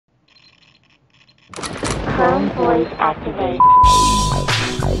Chrome voice activate.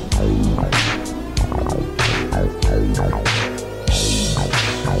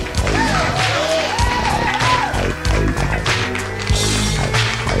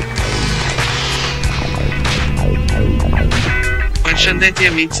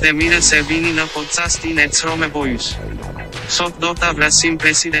 Përshëndetje miq dhe mirë se vini në podcastin e Chrome Voice. Sot do ta vrasim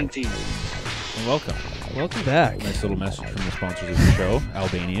presidentin. Welcome. Welcome back. Nice little message from the sponsors of the show,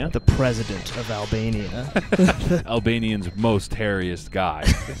 Albania. The president of Albania. Albanian's most hairiest guy.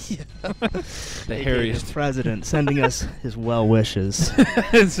 The hairiest The president sending us his well wishes.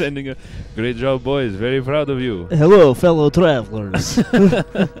 Sending a great job, boys. Very proud of you. Hello, fellow travelers.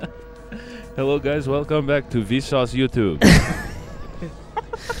 Hello, guys. Welcome back to Vsauce YouTube.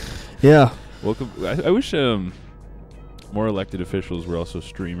 Yeah. Welcome. I wish more elected officials were also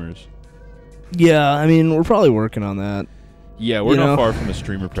streamers. Yeah, I mean, we're probably working on that. Yeah, we're not far from a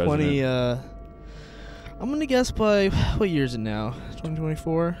streamer president. I'm going to guess by, what year is it now?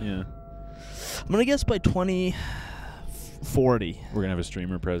 2024? Yeah. I'm going to guess by 2040. We're going to have a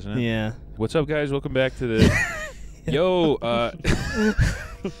streamer president? Yeah. What's up, guys? Welcome back to the...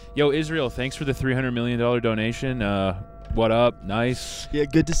 Yo, Israel, thanks for the $300 million donation. What up? Nice. Yeah,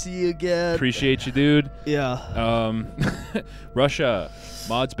 good to see you again. Appreciate you, dude. Yeah. Russia.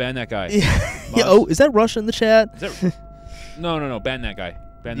 Mods, ban that guy. Yeah, oh, is that Russia in the chat? Is that no. Ban that guy.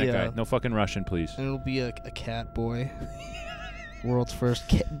 Ban that guy. No fucking Russian, please. And it'll be a cat boy. World's first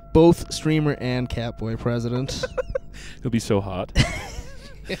both streamer and cat boy president. He'll be so hot.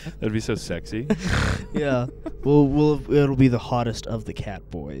 That'd be so sexy. Yeah. Well, it'll be the hottest of the cat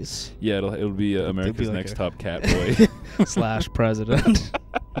boys. Yeah, it'll be America's like next top cat boy. / president.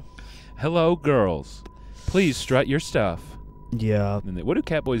 Hello, girls. Please strut your stuff. Yeah. And what do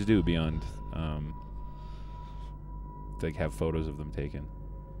cat boys do beyond, like, have photos of them taken?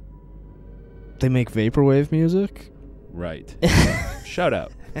 They make vaporwave music. Right. Shout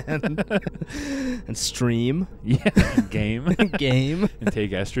out. And stream. Yeah. Game. Game. And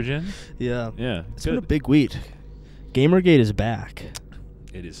take estrogen. Yeah. Yeah. It's been a big week. Gamergate is back.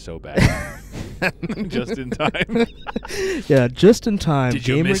 It is so bad. Just in time. Yeah, just in time. Did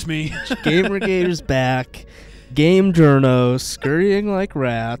you miss me? Gamergate is back. Game journos scurrying like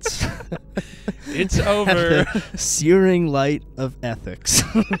rats. It's over. Searing light of ethics.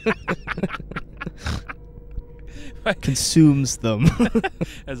 Consumes them.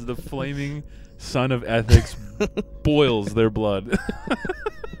 As the flaming sun of ethics boils their blood.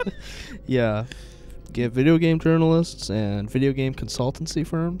 Yeah. Get video game journalists and video game consultancy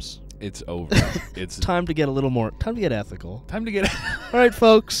firms. It's over. It's time to get a little more. Time to get ethical. Time to get. All right,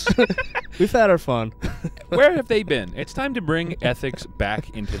 folks. We've had our fun. Where have they been? It's time to bring ethics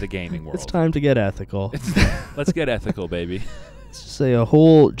back into the gaming world. It's time to get ethical. Let's get ethical, baby. Let's just say a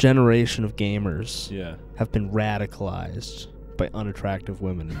whole generation of gamers have been radicalized by unattractive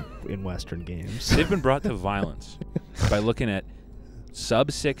women in Western games. They've been brought to violence by looking at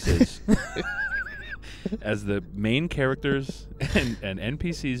sub-6s as the main characters and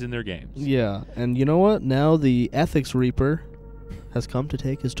NPCs in their games. Yeah, and you know what? Now the ethics reaper has come to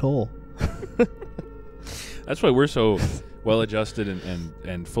take his toll. That's why we're so well-adjusted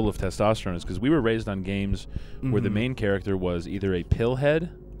and full of testosterone, is because we were raised on games where the main character was either a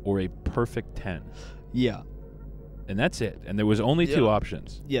pillhead or a perfect 10. Yeah. And that's it. And there was only two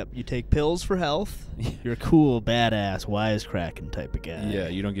options. Yep. You take pills for health. You're a cool, badass, wisecracking type of guy. Yeah,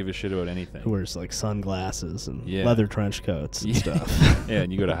 you don't give a shit about anything. Who wears, like, sunglasses and leather trench coats and stuff. Yeah,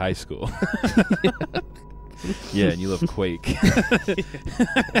 and you go to high school. Yeah, and you love Quake.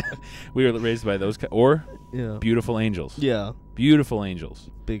 We were raised by those or beautiful angels. Yeah. Beautiful angels.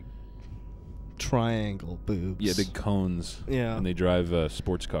 Big triangle boobs. Yeah, big cones. Yeah. And they drive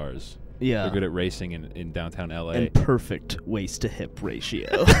sports cars. Yeah. They're good at racing in downtown LA. And perfect waist-to-hip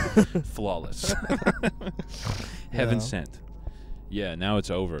ratio. Flawless. Heaven sent. Yeah, now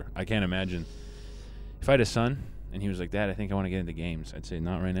it's over. I can't imagine. If I had a son and he was like, Dad, I think I want to get into games, I'd say,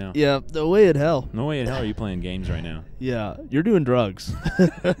 not right now. Yeah, no way in hell. No way in hell are you playing games right now. Yeah, you're doing drugs.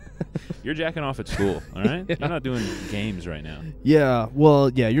 You're jacking off at school, all right? Yeah. You're not doing games right now. Yeah, well,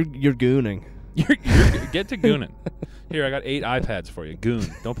 yeah, you're gooning. You're get to gooning. Here, I got 8 iPads for you.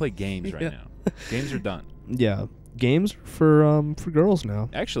 Goon. Don't play games right now. Games are done. Yeah, games for girls now.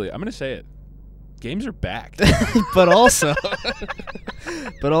 Actually, I'm gonna say it. Games are back. but also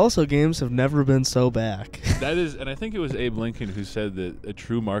games have never been so back. That is, and I think it was Abe Lincoln who said that a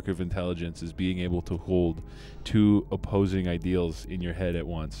true mark of intelligence is being able to hold 2 opposing ideals in your head at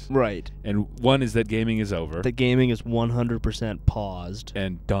once. Right. And one is that gaming is over. That gaming is 100% paused.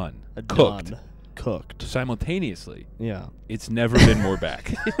 And done. Cooked. Simultaneously. Yeah. It's never been more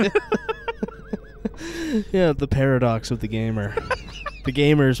back. Yeah, the paradox of the gamer. The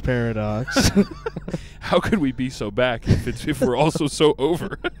gamer's paradox. How could we be so back if we're also so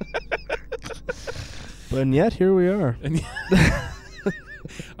over? And yet, here we are. And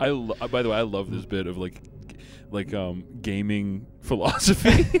by the way, I love this bit of gaming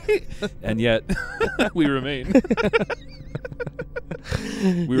philosophy, and yet we remain.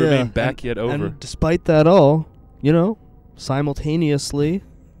 We remain back yet over. And despite that all, simultaneously,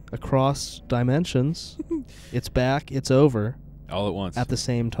 across dimensions, it's back, it's over. All at once. At the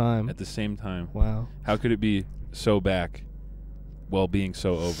same time. At the same time. Wow. How could it be so back while being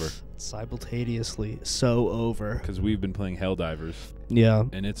so over? Simultaneously so over. Because we've been playing Helldivers. Yeah.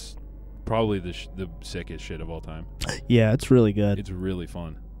 And it's probably the sickest shit of all time. Yeah, it's really good. It's really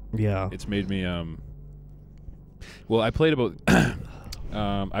fun. Yeah. It's made me well, I played about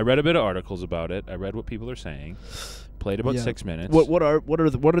I read a bit of articles about it. I read what people are saying. Played about 6 minutes. What are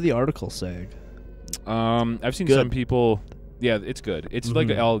the articles saying? I've seen some people. Yeah, it's good. It's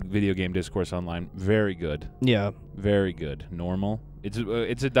like all video game discourse online. Very good. Yeah. Very good. Normal. It's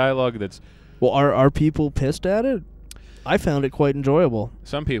a dialogue that's. Well, are people pissed at it? I found it quite enjoyable.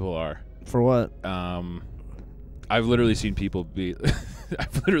 Some people are. For what? I've literally seen people be.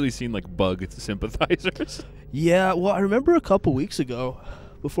 I've literally seen bug sympathizers. Yeah. Well, I remember a couple weeks ago,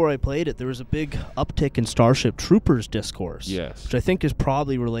 before I played it, there was a big uptick in Starship Troopers discourse. Yes. Which I think is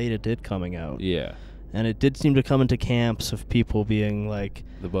probably related to it coming out. Yeah. And it did seem to come into camps of people being like,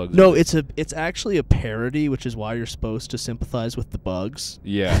 the bugs. No, it's actually a parody, which is why you're supposed to sympathize with the bugs.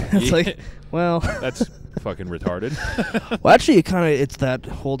 Yeah. It's like, well, that's fucking retarded. Well, actually, it's that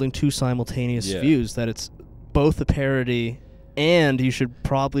holding two simultaneous views, that it's both a parody and you should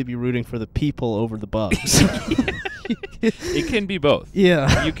probably be rooting for the people over the bugs. It can be both.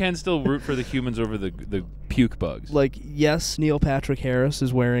 Yeah. You can still root for the humans over the puke bugs. Yes, Neil Patrick Harris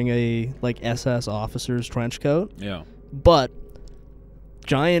is wearing a SS officer's trench coat. Yeah. But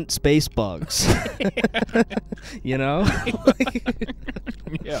giant space bugs. Yeah.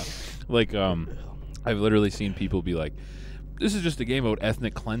 I've literally seen people be like, this is just a game about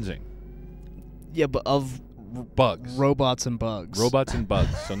ethnic cleansing. Yeah, but of bugs. Robots and bugs.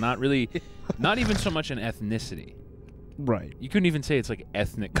 So not even so much an ethnicity. Right. You couldn't even say it's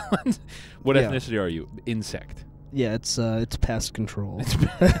ethnic cleanse. What ethnicity are you? Insect. Yeah, it's pest control.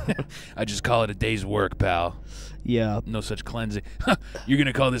 I just call it a day's work, pal. Yeah. No such cleansing. You're going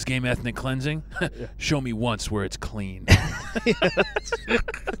to call this game ethnic cleansing? Show me once where it's clean.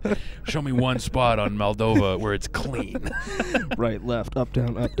 Show me one spot on Moldova where it's clean. Right, left, up,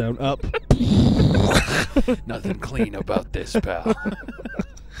 down, up. Nothing clean about this, pal.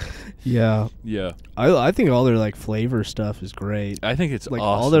 Yeah. Yeah. I think all their flavor stuff is great. I think it's awesome.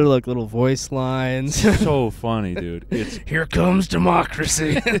 All their little voice lines. So funny, dude. It's here comes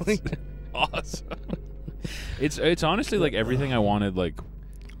democracy. It's awesome. It's honestly everything I wanted.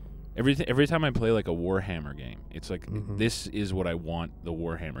 Every time I play a Warhammer game, it's this is what I want the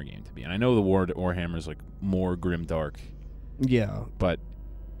Warhammer game to be. And I know the Warhammer is more grimdark. Yeah. But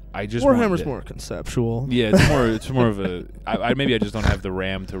I just Warhammer's more conceptual. Yeah, it's more of a. Maybe I just don't have the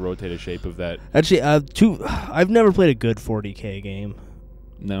RAM to rotate a shape of that. Actually, I've never played a good 40K game.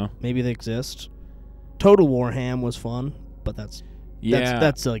 No, maybe they exist. Total Warham was fun, but that's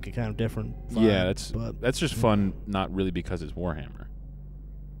a kind of different vibe. Yeah, that's just fun. Not really because it's Warhammer.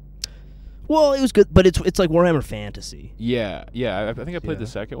 Well, it was good, but it's like Warhammer Fantasy. Yeah. I think I played the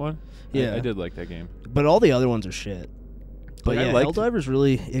second one. Yeah, I did like that game. But all the other ones are shit. But Helldivers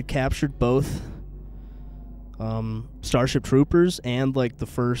it captured both Starship Troopers and the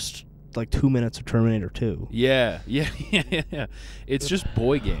first 2 minutes of Terminator 2. Yeah. It's just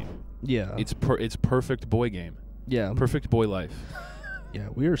boy game. Yeah. It's perfect boy game. Yeah. Perfect boy life. Yeah,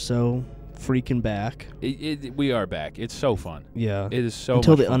 we are so freaking back. We are back. It's so fun. Yeah. It is so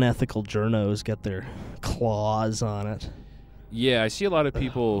until much the fun. Unethical journos get their claws on it. Yeah, I see a lot of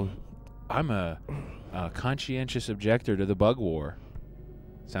people. I'm a conscientious objector to the bug war.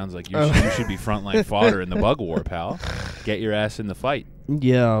 Sounds like you should be frontline fodder in the bug war, pal. Get your ass in the fight.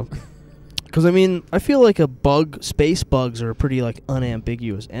 Yeah. Because, I feel like space bugs are a pretty,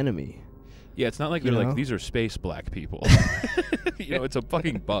 unambiguous enemy. Yeah, it's not like they're these are space black people. It's a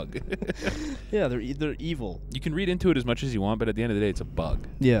fucking bug. Yeah, they're evil. You can read into it as much as you want, but at the end of the day, it's a bug.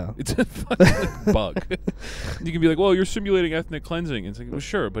 Yeah. It's a fucking bug. You can be like, well, you're simulating ethnic cleansing. It's well,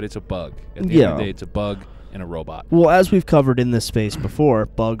 sure, but it's a bug. At the end of the day, it's a bug and a robot. Well, as we've covered in this space before,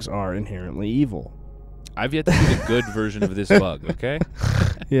 bugs are inherently evil. I've yet to see the good version of this bug, okay?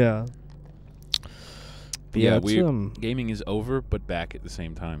 Yeah. But gaming is over, but back at the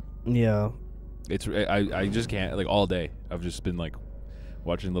same time. Yeah. I just can't, all day, I've just been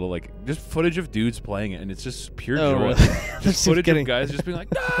watching little like just footage of dudes playing it, and it's just pure Oh, joy. really? Just footage of guys just being like,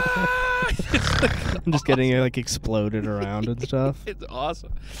 "Ah!" It's like, I'm just getting like exploded around and stuff. It's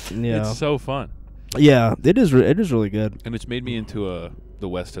awesome. Yeah, It's so fun. yeah, it is. It is really good. And it's made me into a The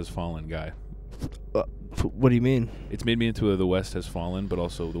West Has Fallen guy. What do you mean? It's made me into a The West Has Fallen, but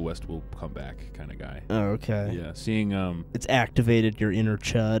also The West will come back kind of guy. Oh, okay. Yeah, seeing It's activated your inner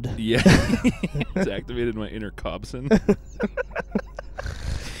chud. yeah, it's activated my inner Cobson.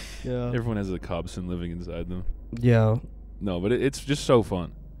 Yeah. Everyone has a Cobson living inside them. Yeah. No, but it's just so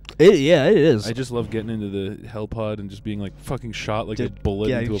fun. Yeah, it is. I just love getting into the hell pod and just being like fucking shot like a bullet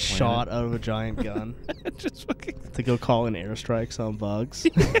into a planet. Shot out of a giant gun. Just fucking to go call in airstrikes on bugs.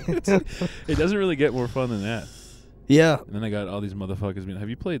 It doesn't really get more fun than that. Yeah. And then I got all these motherfuckers being, have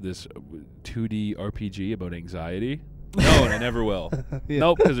you played this 2D RPG about anxiety? No, and I never will. Yeah.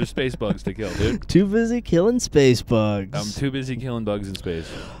 Nope, because there's space bugs to kill, dude. Too busy killing space bugs. I'm too busy killing bugs in space.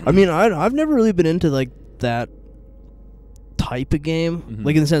 I mean, I've never really been into like that type of game,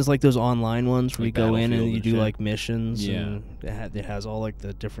 like in the sense like those online ones where Like you go in and Battlefield you and do shit. like missions. Yeah. And it has all like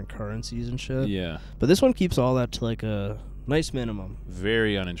the different currencies and shit. Yeah. But this one keeps all that to like a nice minimum.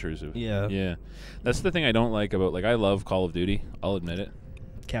 Very unintrusive. Yeah. Yeah. That's the thing I don't like about, like, I love Call of Duty. I'll admit it.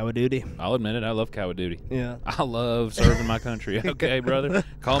 Cow of Duty. I'll admit it. I love Cow of Duty. Yeah. I love serving my country. Okay, brother?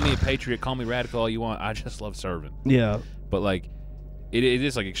 Call me a patriot. Call me radical all you want. I just love serving. Yeah. But, like, it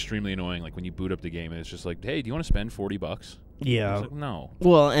is, like, extremely annoying. Like, when you boot up the game and it's just like, hey, do you want to spend $40? Yeah. It's like, no.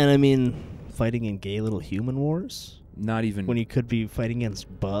 Well, and I mean, fighting in gay little human wars Not even. when you could be fighting against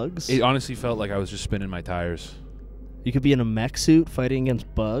bugs. It honestly felt like I was just spinning my tires. You could be in a mech suit fighting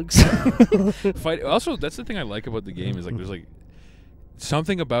against bugs. Also, that's the thing I like about the game is, like, there's, like,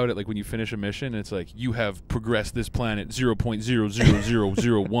 something about it, like, when you finish a mission, it's like, you have progressed this planet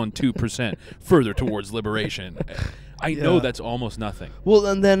 0.00012% further towards liberation. I know that's almost nothing. Well,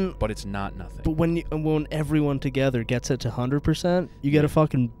 and then, But it's not nothing. but when everyone together gets it to 100%, you get a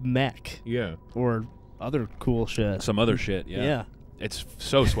fucking mech Yeah. or other cool shit. Some other shit, yeah. Yeah. It's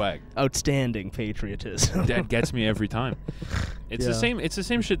so swag. Outstanding patriotism. That gets me every time. It's the Yeah. same. It's the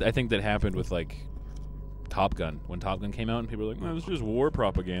same shit I think that happened with, like, Top Gun. When Top Gun came out and people were like, "No, this is just war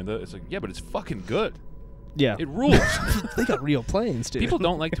propaganda." It's like, yeah, but it's fucking good. Yeah. It rules. They got real planes, dude. People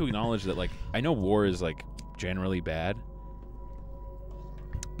don't like to acknowledge that. Like, I know war is, like, generally bad,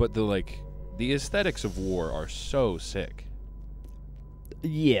 but the aesthetics of war are so sick.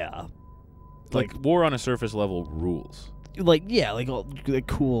 Yeah. Like, war on a surface level rules. Like all the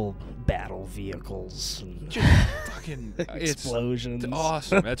cool battle vehicles and Just fucking explosions. It's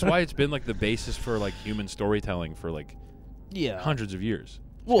awesome. That's why it's been, like, the basis for, like, human storytelling for, like, hundreds of years.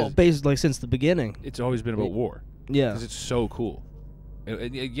 Well, basically since the beginning. It's always been about war. Yeah. Because it's so cool.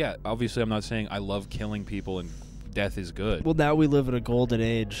 Yeah, obviously I'm not saying I love killing people and death is good. Well, now we live in a golden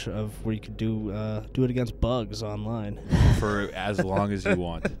age of where you can do it against bugs online. For as long as you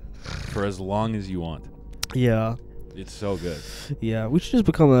want. For as long as you want. Yeah. It's so good. Yeah, we should just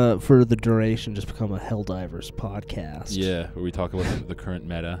become for the duration, just become a Helldivers podcast. Yeah, where we talk about the current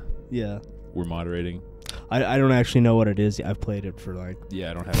meta. Yeah. We're moderating. I don't actually know what it is. I've played it for like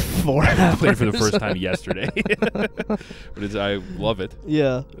Yeah, I don't have it. 4 hours. I played it for the first time yesterday. But I love it.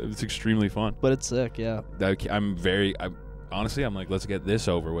 Yeah. It's extremely fun. But it's sick, yeah. Honestly, I'm like, let's get this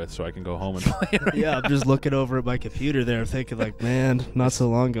over with so I can go home and play it right Yeah, now. I'm just looking over at my computer there thinking like, man, not so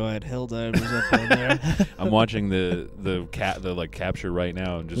long ago I had Helldivers up on there. I'm watching the capture right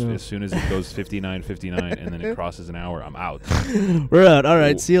now, and just as soon as it goes 59:59 and then it crosses an hour, I'm out. We're out. All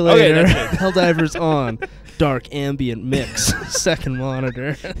right, see you Okay, later. that's it. Helldivers on. Dark ambient mix. Second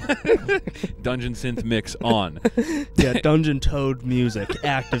monitor. Dungeon synth mix on. Yeah, Dungeon Toad music.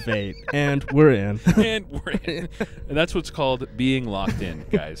 Activate. And we're in. And we're in. And that's what's called being locked in,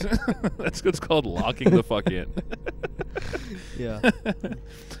 guys. That's what's called locking the fuck in. Yeah.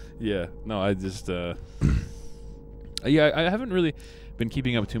 Yeah. No, I just yeah, I haven't really been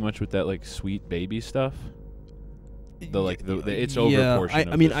keeping up too much with that, like, Sweet Baby stuff. The it's over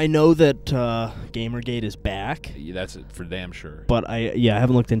portion. I mean, I know that GamerGate is back. Yeah, that's it for damn sure. But I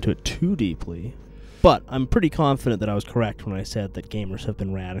haven't looked into it too deeply. But I'm pretty confident that I was correct when I said that gamers have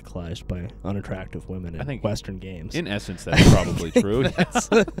been radicalized by unattractive women in Western games. In essence, that's probably true. Yes.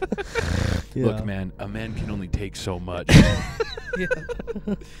 Yeah. Look, man, a man can only take so much.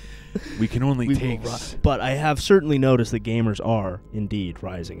 We can only take. But I have certainly noticed that gamers are indeed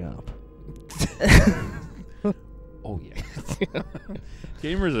rising up. Oh yeah.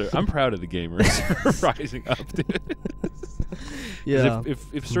 Gamers are. I'm proud of the gamers for rising up, dude. Yeah.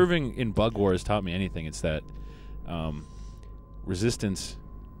 If serving in Bug War has taught me anything, it's that resistance,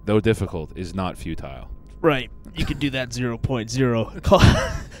 though difficult, is not futile. Right. You could do that 0.0.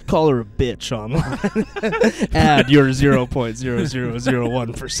 Call her a bitch online. Add your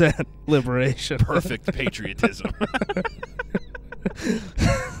 0.0001% liberation. Perfect patriotism.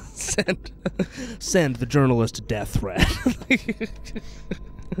 Send the journalist a death threat.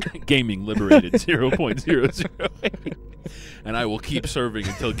 Gaming liberated 0.008. And I will keep serving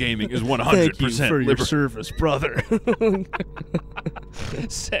until gaming is 100% Thank you for your service, brother.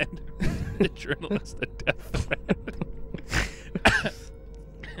 Send the journalist a death threat.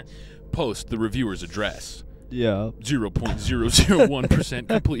 Post the reviewer's address. Yeah. 0.001%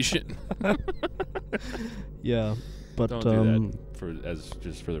 completion. Yeah, but don't do that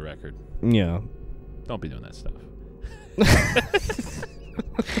just for the record. Yeah. Don't be doing that stuff.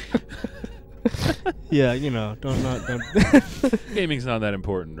 Yeah, don't. Gaming's not that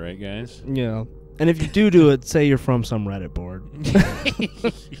important, right, guys? Yeah. And if you do it, say you're from some Reddit board.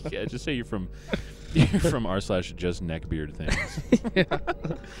 Yeah, just say you're from r/just neckbeard things. Yeah.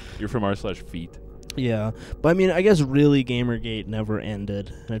 You're from r/feet. Yeah, but I mean, I guess really Gamergate never ended,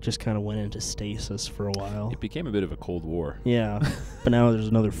 and it just kind of went into stasis for a while. It became a bit of a Cold War. Yeah, but now there's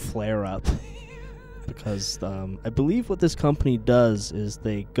another flare-up. Because I believe what this company does is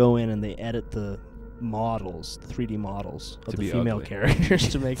they go in and they edit the models, the 3D models of the female characters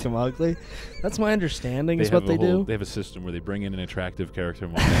to make them ugly. That's my understanding is what they do. They have a system where they bring in an attractive character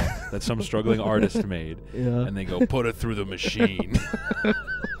model that some struggling artist made, and they go put it through the machine.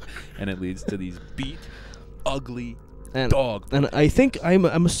 And it leads to these beat, ugly dog. And I think I'm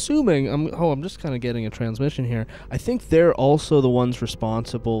assuming I'm just kind of getting a transmission here. I think they're also the ones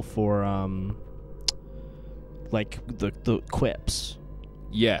responsible for like the quips.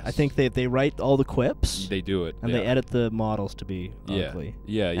 Yes. I think they write all the quips. They do it. And they edit the models to be ugly.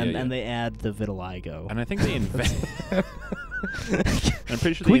 Yeah. And they add the vitiligo. And I think they invent. I'm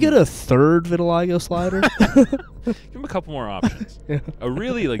pretty sure. Can we get a third vitiligo slider? Give them a couple more options. Yeah. A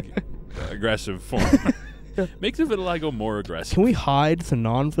really aggressive form. Make the vitiligo more aggressive. Can we hide the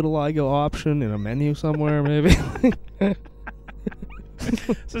non-vitiligo option in a menu somewhere, maybe?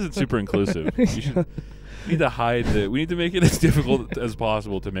 This isn't super inclusive. We need to hide we need to make it as difficult as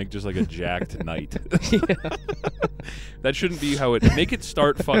possible to make just like a jacked knight. Yeah. That shouldn't be how it. Make it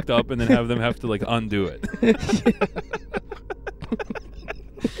start fucked up and then have them have to undo it.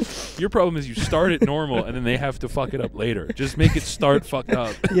 Your problem is you start it normal and then they have to fuck it up later. Just make it start fucked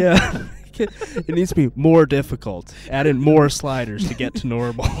up. Yeah. It needs to be more difficult. Add in more sliders to get to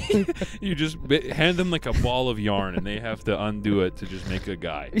normal. You just hand them like a ball of yarn and they have to undo it to just make a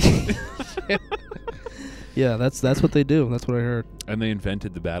guy. Yeah, that's what they do. That's what I heard. And they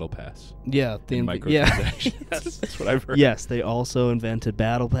invented the battle pass. Yeah, microtransactions. That's what I've heard. Yes, they also invented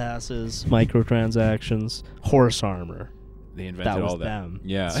battle passes, microtransactions, horse armor. They invented all that. Them.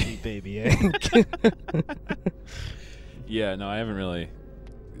 Yeah. Sweet baby Inc. Yeah, no, I haven't really.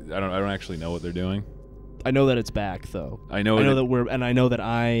 I don't actually know what they're doing. I know that it's back though. I know that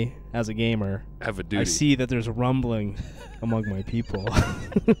I, as a gamer, have a duty. I see that there's a rumbling among my people.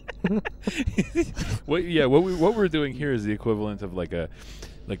 What we're doing here is the equivalent of during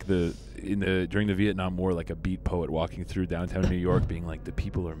the Vietnam War, like a beat poet walking through downtown New York, being like, "The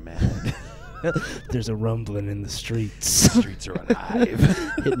people are mad." There's a rumbling in the streets. The streets are alive.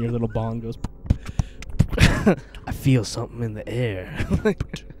 Hitting your little bongos. I feel something in the air.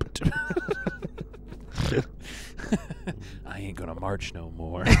 I ain't gonna march no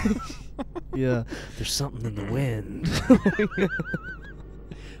more. Yeah, there's something in the wind.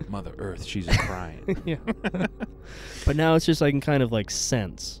 Mother Earth, she's crying. Yeah. But now it's just I can kind of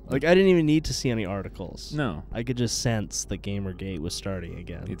sense. I didn't even need to see any articles. No. I could just sense that Gamergate was starting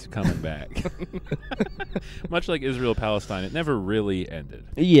again. It's coming back. Much like Israel-Palestine, it never really ended.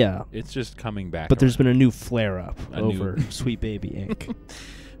 Yeah. It's just coming back. But there's been a new flare-up over Sweet Baby Inc.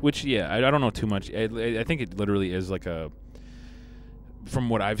 Which, I don't know too much. I think it literally is from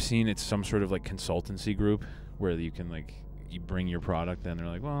what I've seen, it's some sort of consultancy group where you can you bring your product and they're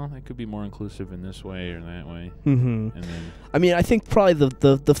like, well, it could be more inclusive in this way or that way. Mm-hmm. And then, I mean, I think probably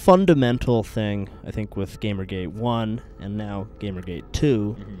the fundamental thing, I think, with Gamergate 1 and now Gamergate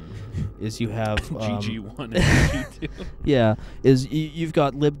 2 is you have GG1 and GG2. Yeah, is you've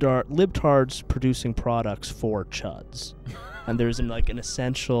got libtards producing products for chuds. And there's an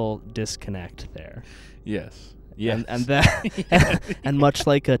essential disconnect there. Yes. Yes. And that and much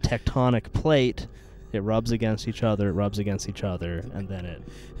like a tectonic plate, it rubs against each other, and then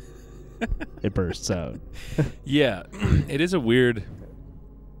it bursts out. Yeah. It is a weird.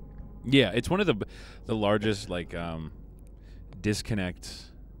 Yeah, it's one of the largest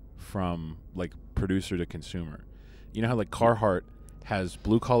disconnects from producer to consumer. You know how Carhartt has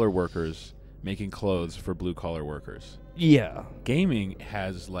blue collar workers making clothes for blue-collar workers. Yeah. Gaming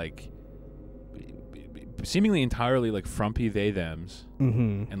has, like, seemingly entirely, like, frumpy they-thems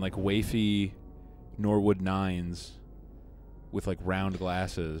and, like, wafy Norwood 9s with, like, round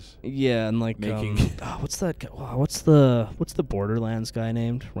glasses. Yeah, and, like, making what's that guy? What's the Borderlands guy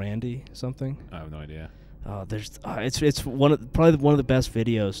named? Randy something? I have no idea. It's probably one of the best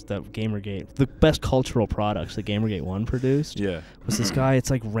videos that GamerGate, the best cultural products that GamerGate 1 produced. Yeah. Was this guy? It's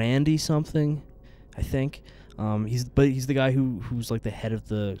like Randy something, I think. He's the guy who's like the head of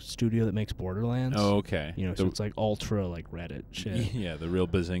the studio that makes Borderlands. Oh, okay. You know, so it's like ultra like Reddit shit. Yeah, the real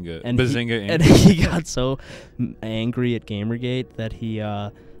Bazinga. And Bazinga. He got so angry at GamerGate that he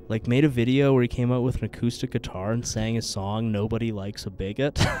like made a video where he came out with an acoustic guitar and sang his song "Nobody Likes a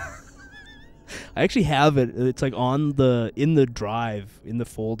Bigot." I actually have it. It's like in the drive in the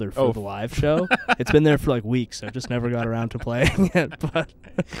folder for the live show. It's been there for like weeks. I've just never got around to playing it.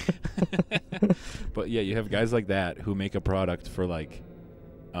 But yeah, you have guys like that who make a product for like,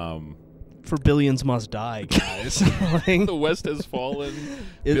 for Billions Must Die, guys. Like, the West has fallen.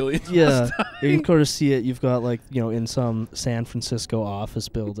 Billions yeah, must die. You can sort of see it. You've got like, you know, in some San Francisco office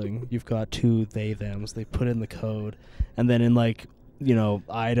building, you've got two they-thems. They put in the code, and then in like, you know,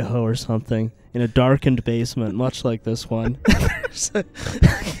 Idaho or something, in a darkened basement, much like this one. It's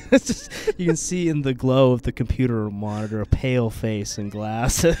just, you can see in the glow of the computer monitor a pale face and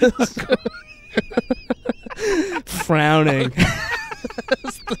glasses. Frowning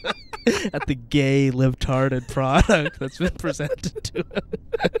at the gay, libtarded product that's been presented to him.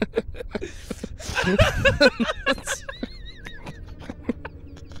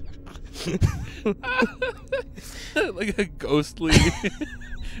 Like a ghostly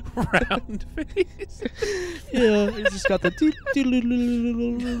round face. Yeah, he's just got the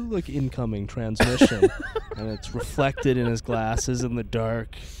like incoming transmission, and it's reflected in his glasses in the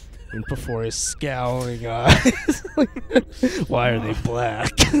dark, and before his scowling eyes. Why are they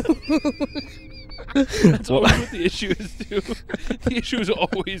black? That's always what the issue is too. The issue is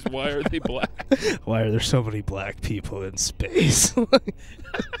always, why are they black? Why are there so many black people in space?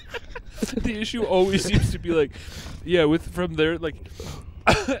 The issue always seems to be like, yeah, from there, like,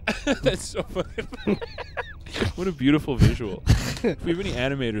 that's so funny. What a beautiful visual. If we have any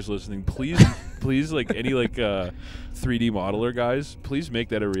animators listening, please, like, any, like, 3D modeler guys, please make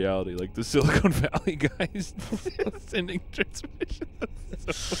that a reality. Like, the Silicon Valley guys sending transmissions.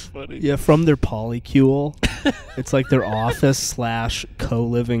 That's so funny. Yeah, from their polycule. It's like their office /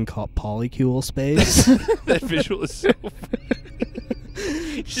 co-living polycule space. That visual is so funny.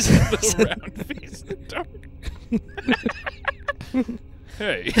 Just a little round face in the dark.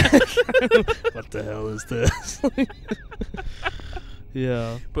 Hey. What the hell is this?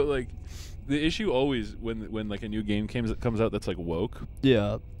 Yeah. But, like, the issue always, when like, a new game comes out that's, like, woke,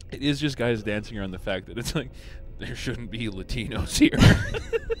 yeah, it is just guys dancing around the fact that it's, like, there shouldn't be Latinos here.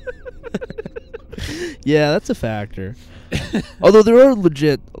 Yeah, that's a factor. Although there are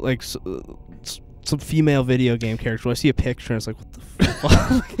legit, like, some female video game characters. When I see a picture, it's like, what the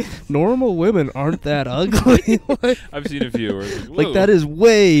fuck? Normal women aren't that ugly. I've seen a few where it's like, that is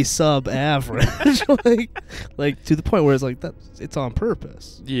way sub-average. like to the point where it's like, it's on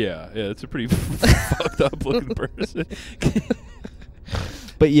purpose. Yeah, it's a pretty fucked up looking person.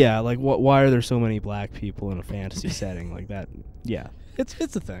 But yeah, like, why are there so many black people in a fantasy setting like that? Yeah, it's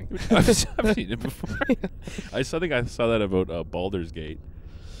a thing. I've seen it before. I think I saw that about Baldur's Gate.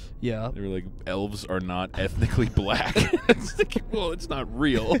 Yeah. They were like, elves are not ethnically black. It's like, well, it's not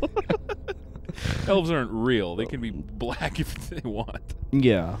real. Elves aren't real. They can be black if they want.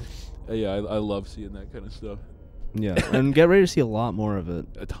 Yeah. Yeah, I love seeing that kind of stuff. Yeah, and get ready to see a lot more of it.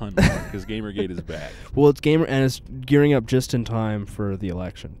 A ton more, because GamerGate is back. Well, it's and it's gearing up just in time for the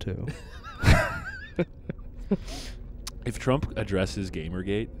election, too. If Trump addresses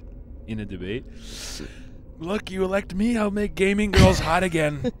GamerGate in a debate, look, you elect me, I'll make gaming girls hot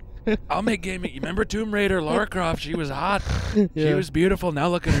again. I'll make gaming. Remember Tomb Raider, Lara Croft? She was hot. Yeah. She was beautiful. Now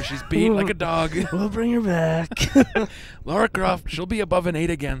look at her. She's beat like a dog. We'll bring her back. Lara Croft, she'll be above an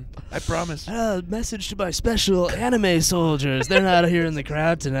 8 again. I promise. Message to my special anime soldiers. They're not here in the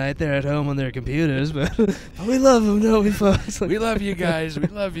crowd tonight. They're at home on their computers, but we love them, don't we, folks? We love you guys. We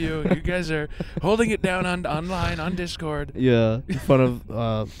love you. You guys are holding it down online on Discord. Yeah, in front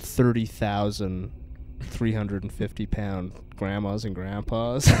of 30,000 350-pound grandmas and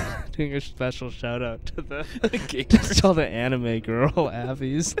grandpas. Doing a special shout out to to all the anime girl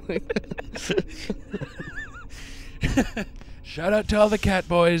Abbies. Shout out to all the cat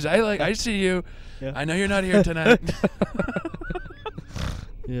boys. I see you. Yeah. I know you're not here tonight.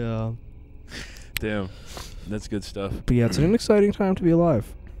 Yeah. Damn. That's good stuff. But yeah, it's an exciting time to be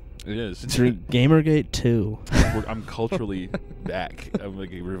alive. It is. Gamergate 2. I'm culturally back. I'm like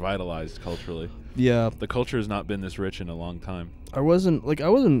revitalized culturally. Yeah. The culture has not been this rich in a long time. I wasn't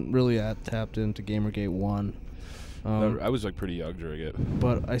really tapped into Gamergate 1. I was like pretty young during it.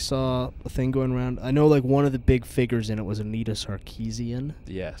 But I saw a thing going around. I know like one of the big figures in it was Anita Sarkeesian.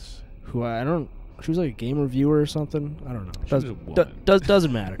 Yes. Who she was like a game reviewer or something. I don't know. She was a woman.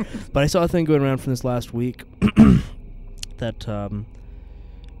 Doesn't matter. But I saw a thing going around from this last week that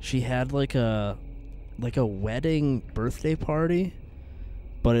she had like a wedding birthday party,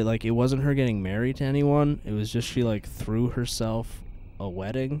 but it wasn't her getting married to anyone. It was just she like threw herself a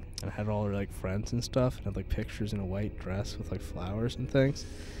wedding and had all her like friends and stuff and had like pictures in a white dress with like flowers and things.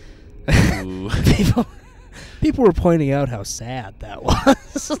 People were pointing out how sad that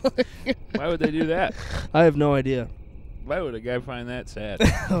was. Why would they do that? I have no idea. Why would a guy find that sad?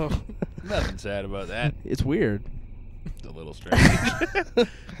 Nothing sad about that. It's weird. It's a little strange.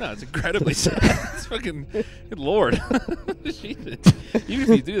 No, it's incredibly sad. It's fucking good Lord. Jesus. Even if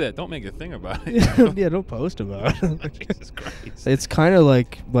you do that, don't make a thing about it. Yeah, don't post about it. Jesus Christ. It's kind of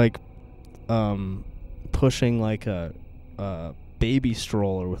like pushing like a baby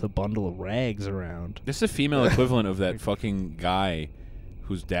stroller with a bundle of rags around. This is a female equivalent of that fucking guy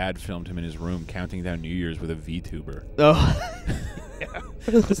whose dad filmed him in his room counting down New Year's with a VTuber. Oh. Yeah.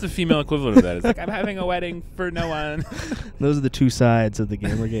 That's the female equivalent of that. It's like, I'm having a wedding for no one. Those are the two sides of the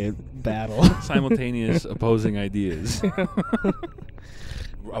Gamergate battle. Simultaneous opposing ideas.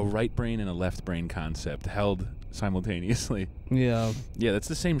 A right brain and a left brain concept held simultaneously. Yeah. Yeah, that's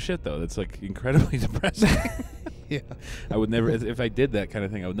the same shit, though. That's, like, incredibly depressing. Yeah. I would never, if I did that kind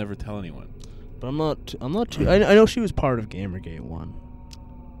of thing, I would never tell anyone. But I'm not too, I know she was part of Gamergate 1.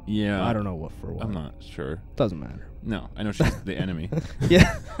 Yeah. I don't know what for what. I'm not sure. Doesn't matter. No, I know she's the enemy.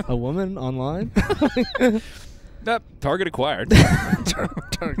 Yeah. A woman online? Target acquired.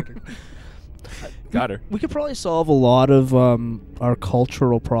 Target. Got her. We could probably solve a lot of our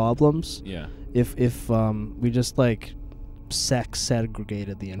cultural problems. Yeah. If we just like sex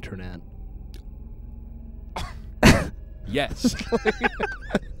segregated the internet. Yes.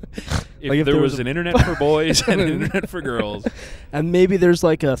 If there was an internet for boys and an internet for girls. And maybe there's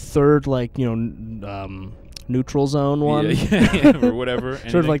like a third, like, neutral zone one. Yeah, or whatever.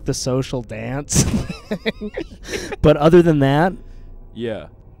 Sort of like the social dance. But other than that, yeah,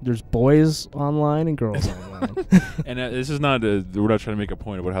 there's boys online and girls online. And this is not we're not trying to make a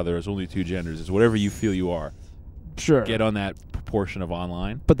point about how there's only two genders. It's whatever you feel you are. Sure. Get on that proportion of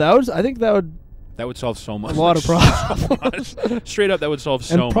online. But I think that would solve so much. A lot of problems. Straight up, that would solve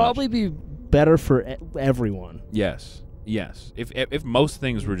so much. And probably be better for everyone. Yes. Yes. If most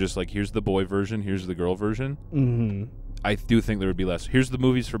things were just like, here's the boy version, here's the girl version, I do think there would be less. Here's the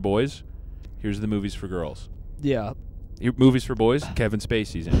movies for boys, here's the movies for girls. Yeah. Movies for boys, Kevin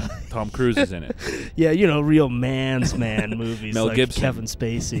Spacey's in it. Tom Cruise is in it. Yeah, real man's man movies Mel like Gibson. Kevin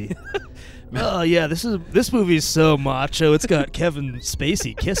Spacey. Oh yeah, this movie's so macho. It's got Kevin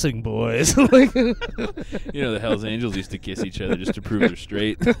Spacey kissing boys. The Hells Angels used to kiss each other just to prove they're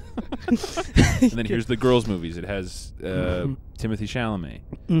straight. And then here's the girls' movies. It has Timothy Chalamet,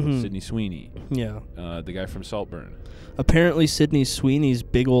 Sydney Sweeney. Yeah, the guy from Saltburn. Apparently, Sydney Sweeney's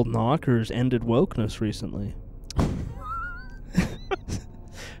big old knockers ended wokeness recently.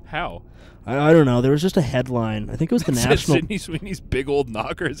 How? I don't know. There was just a headline. I think it was the National. Sydney Sweeney's big old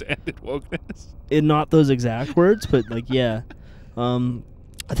knockers ended wokeness. Not those exact words, but like yeah. I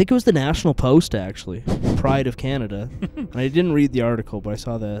think it was the National Post actually, Pride of Canada. And I didn't read the article, but I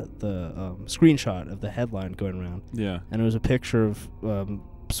saw the screenshot of the headline going around. Yeah. And it was a picture of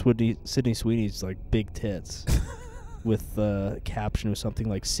Sydney Sweeney's like big tits, with the caption of something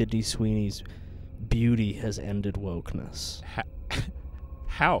like Sydney Sweeney's beauty has ended wokeness.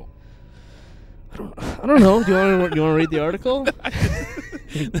 How? I don't know. Do you want to read the article?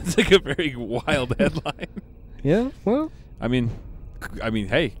 That's like a very wild headline. Yeah. Well, I mean,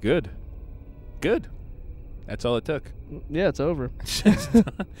 hey, good. That's all it took. Yeah, it's over.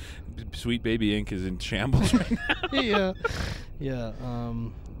 Sweet Baby Inc. is in shambles right now. Yeah.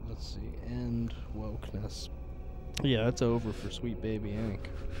 Let's see. End wokeness. Yeah, it's over for Sweet Baby Inc.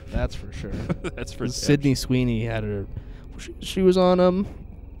 That's for sure. That's for Sydney Sweeney had her. She was on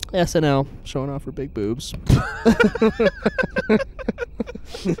SNL showing off her big boobs.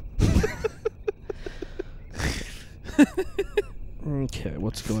 Okay,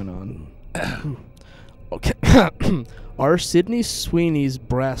 what's going on? Okay. Are Sydney Sweeney's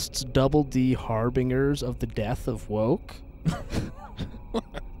breasts double D harbingers of the death of woke?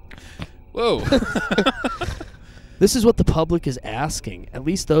 Whoa. This is what the public is asking, at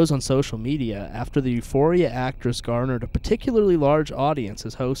least those on social media, after the Euphoria actress garnered a particularly large audience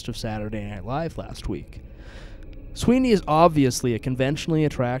as host of Saturday Night Live last week. Sweeney is obviously a conventionally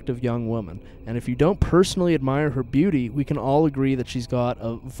attractive young woman, and if you don't personally admire her beauty, we can all agree that she's got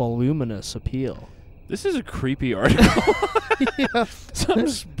a voluminous appeal. This is a creepy article. Yeah.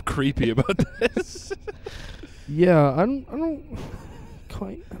 Something's creepy about this. Yeah, I don't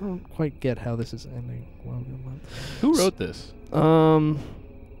quite get how this is ending. Who wrote this?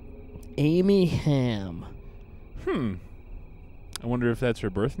 Amy Ham. I wonder if that's her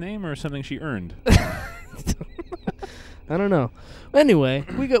birth name or something she earned. I don't know. Anyway,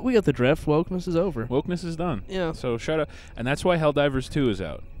 we got the drift. Wokeness is over. Wokeness is done. Yeah. So shut up. And that's why Helldivers 2 is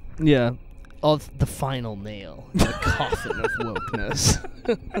out. Yeah. Oh, the final nail in the coffin of wokeness.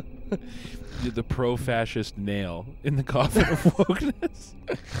 The pro-fascist nail in the coffin of wokeness.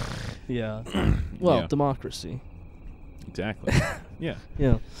 Yeah. Well, Yeah. Democracy. Exactly. Yeah.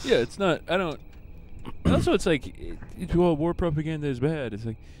 Yeah. Yeah, it's not... I don't... Also, it's like... well, war propaganda is bad. It's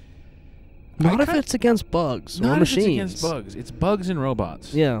like... Not if it's against bugs or Not machines. if it's against bugs. It's bugs and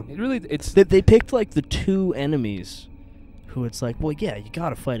robots. Yeah. It really... It's... They picked, like, the two enemies who it's like, well, yeah, you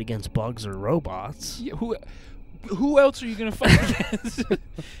gotta fight against bugs or robots. Yeah, who else are you going to fight against?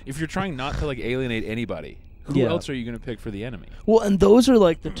 If you're trying not to, like, alienate anybody, who else are you going to pick for the enemy? Well, and those are,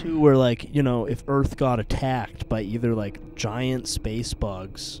 like, the two where, like, you know, if Earth got attacked by either, like, giant space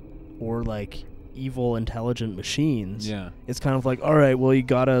bugs or, like, evil intelligent machines, it's kind of like, all right, well, you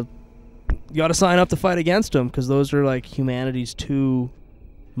gotta sign up to fight against them because those are, like, humanity's two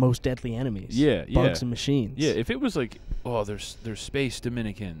most deadly enemies. Bugs and machines. Yeah, if it was like, oh, there's space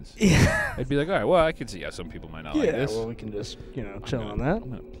Dominicans. Yeah. I'd be like, all right, well, I can see how some people might not like this. Well, we can just, chill on that. I'm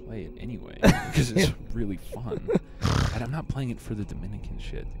going to play it anyway because it's really fun. And I'm not playing it for the Dominican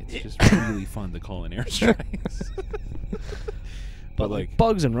shit. It's just really fun to call in airstrikes. But like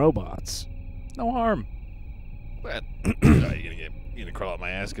bugs and robots. No harm. But you gonna crawl up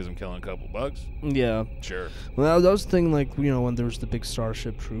my ass because I'm killing a couple bugs? Yeah. Sure. Well, that was the thing, like, when there was the big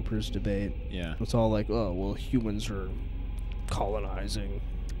Starship Troopers debate. Yeah. It's all like, oh, well, humans are colonizing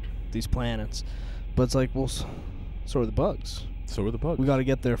these planets. But it's like, well, so are the bugs. So are the bugs. We got to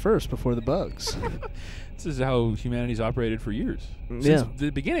get there first before the bugs. This is how humanity's operated for years. Yeah. Since the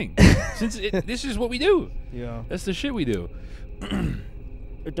beginning. This is what we do. Yeah. That's the shit we do.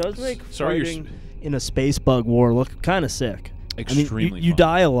 It does make Sorry, fighting in a space bug war look kind of sick. Extremely I mean, you fun.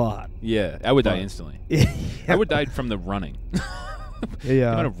 die a lot. Yeah, I would die instantly. I would die from the running. The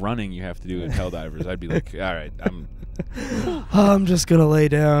amount of running you have to do in Helldivers, I'd be like, all right, I'm just going to lay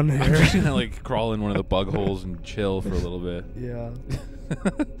down here. I'm just going to, like, crawl in one of the bug holes and chill for a little bit. Yeah.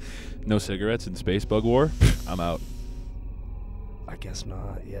 No cigarettes in Space Bug War? I'm out. I guess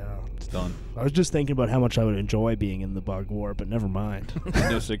not, yeah. It's done. I was just thinking about how much I would enjoy being in the bug war, but never mind.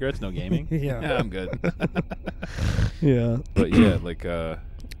 No cigarettes, no gaming? Yeah. I'm good. Yeah. But yeah, like,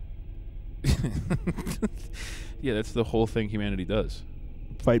 yeah, that's the whole thing humanity does.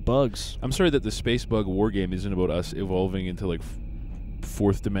 Fight bugs. I'm sorry that the Space Bug War game isn't about us evolving into, like,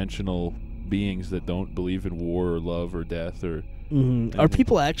 fourth dimensional beings that don't believe in war or love or death or... Mm-hmm. Are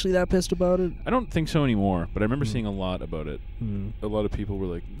people actually that pissed about it? I don't think so anymore, but I remember seeing a lot about it. Mm-hmm. A lot of people were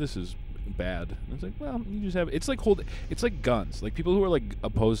like, "This is bad." And it's like, well, you just have. It's like It's like guns. Like people who are like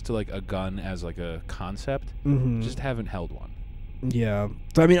opposed to like a gun as like a concept just haven't held one. Yeah,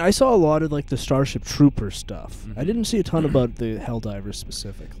 I mean, I saw a lot of like the Starship Trooper stuff. I didn't see a ton about the Helldivers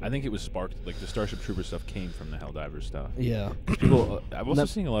specifically. I think it was sparked. Like the Starship Trooper stuff came from the Helldivers stuff. Yeah. People. I'm also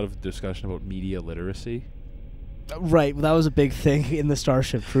seeing a lot of discussion about media literacy. Right, that was a big thing in the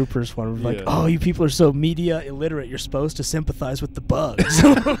Starship Troopers one. Like, Yeah. oh, you people are so media illiterate, you're supposed to sympathize with the bugs.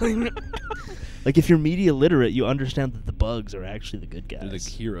 Like, if you're media literate, you understand that the bugs are actually the good guys. They're the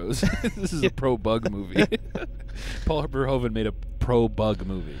heroes. This is a pro-bug movie. Paul Verhoeven made a pro-bug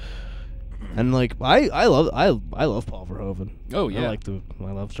movie. And like I love Paul Verhoeven. Oh yeah, I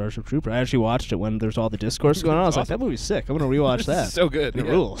love Starship Trooper. I actually watched it when there's all the discourse going on. I was like, that movie's sick. I'm gonna rewatch that. So good. It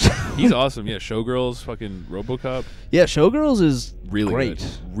rules. He's awesome. Yeah, Showgirls, fucking RoboCop. Yeah, Showgirls is really great.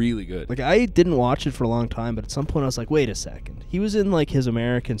 Good. Really good. Like I didn't watch it for a long time, but at some point I was like, wait a second. He was in like his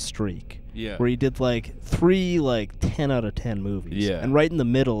American streak. Yeah. Where he did like 3 like 10 out of 10 movies. Yeah. And right in the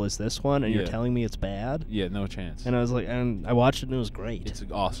middle is this one, and Yeah. you're telling me it's bad? Yeah, no chance. And I was like, and I watched it and it was great. It's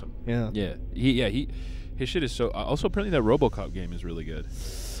awesome. Yeah. Yeah. His shit is so. Also, apparently that RoboCop game is really good.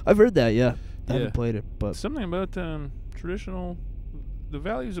 I've heard that. Yeah. I haven't played it, but something about traditional, the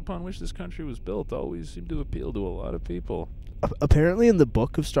values upon which this country was built always seem to appeal to a lot of people. Apparently in the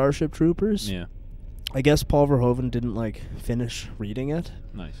book of Starship Troopers. Yeah. I guess Paul Verhoeven didn't like finish reading it.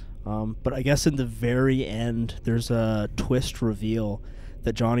 Nice. But I guess in the very end, there's a twist reveal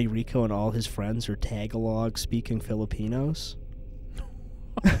that Johnny Rico and all his friends are Tagalog-speaking Filipinos.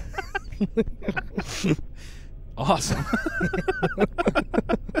 Awesome.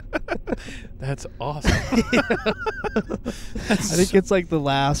 That's awesome. I think it's like the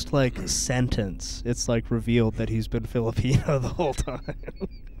last like sentence. It's like revealed that he's been Filipino the whole time.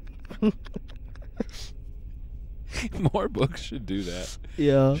 More books should do that.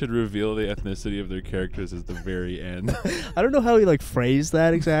 Yeah. Should reveal the ethnicity of their characters at the very end. I don't know how he like phrased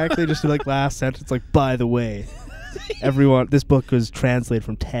that exactly. Just like last sentence, like, by the way, everyone. This book was translated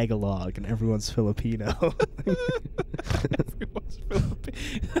from Tagalog, and everyone's Filipino. Everyone's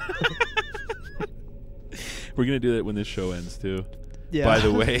Filipino. We're gonna do that when this show ends too. Yeah. By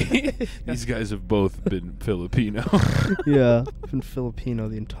the way, these guys have both been Filipino. Yeah, been Filipino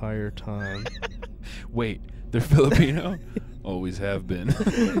the entire time. Wait, they're Filipino? Always have been.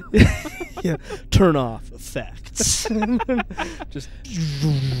 Yeah, turn off effects. Just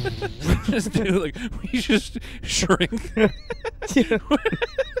do like we just shrink.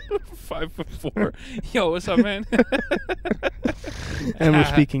 5'4". Yo, what's up, man? And we're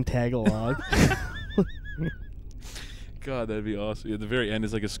speaking Tagalog. God, that'd be awesome. At the very end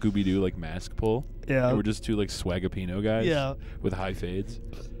is like a Scooby-Doo like mask pull. Yeah. And we're just two like swagapino guys. Yeah. With high fades.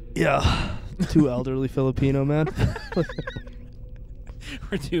 Yeah. Two elderly Filipino men.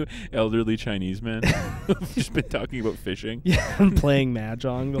 We're two elderly Chinese men who've just been talking about fishing. Yeah, I'm playing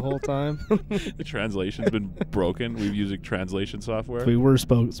Mahjong the whole time. The translation's been broken. We're using translation software. We were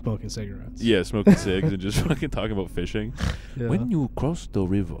smoking cigarettes. Yeah, smoking cigs and just fucking talking about fishing. Yeah. When you cross the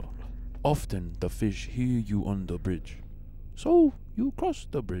river, often the fish hear you on the bridge. So you cross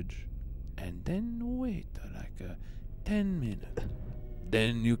the bridge and then wait like 10 minutes.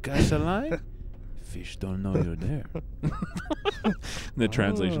 Then you cast a line. Fish don't know you're there. The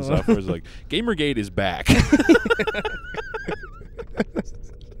translation software is like, GamerGate is back.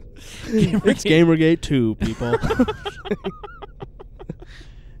 It's GamerGate 2, people.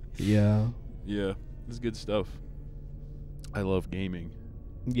 Yeah. Yeah, it's good stuff. I love gaming.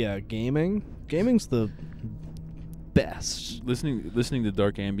 Yeah, gaming. Gaming's the best. Listening to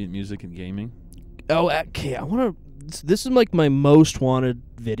dark ambient music and gaming. Oh, okay. I want to. This is like my most wanted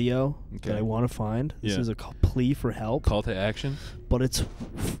video that I want to find. This is a plea for help. Call to action. But it's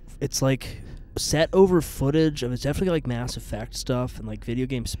like set over footage of, it's definitely like Mass Effect stuff and like video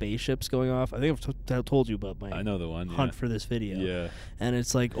game spaceships going off. I think I've told you about my I know the one, hunt for this video. Yeah. And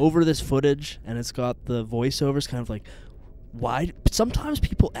it's like over this footage, and it's got the voiceovers kind of like, why? Sometimes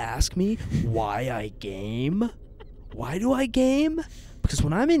people ask me why I game. Why do I game? Because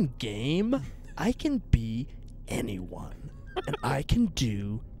when I'm in game, I can be anyone, and I can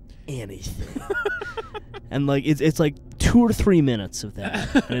do anything. And like it's like 2 or 3 minutes of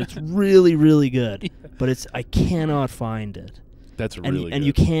that, and it's really, really good. But I cannot find it. That's really good. And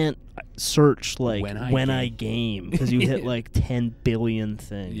you can't search like when I game, because you hit like 10 billion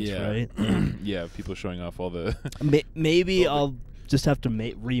things, right? Yeah, people showing off all the. Maybe I'll just have to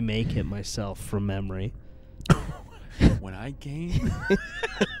remake it myself from memory. When I game.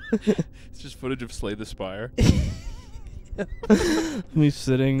 It's just footage of Slay the Spire. Me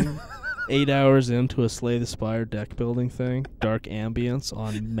sitting 8 hours into a Slay the Spire deck building thing. Dark ambience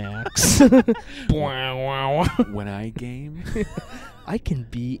on max. When I game. I can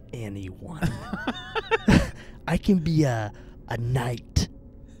be anyone. I can be a knight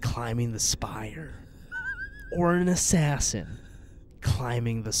climbing the spire. Or an assassin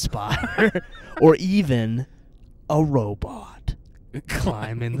climbing the spire. Or even a robot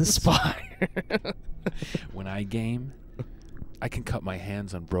climbing the spire. When I game, I can cut my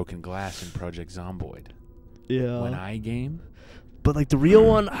hands on broken glass in Project Zomboid. Yeah. When I game. But like the real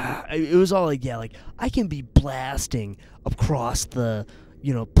one, it was all like, yeah, like I can be blasting across the,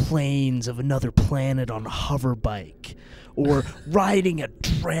 plains of another planet on a hover bike, or riding a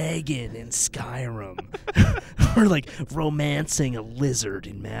dragon in Skyrim, or like romancing a lizard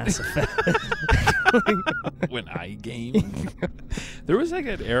in Mass Effect. When I game. There was like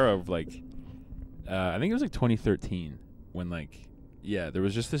an era of like, I think it was like 2013 when like, yeah, there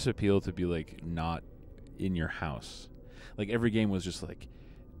was just this appeal to be like not in your house. Like every game was just like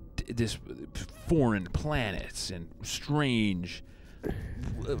this foreign planets and strange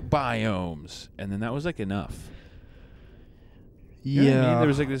biomes, and then that was like enough. Yeah, you know what I mean? There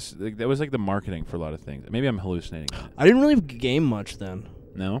was like this. Like, that was like the marketing for a lot of things. Maybe I'm hallucinating. I didn't really game much then.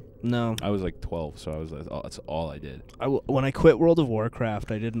 No. No. I was like 12, so that's all I did. When I quit World of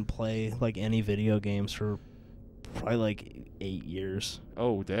Warcraft, I didn't play like any video games for Probably like 8 years.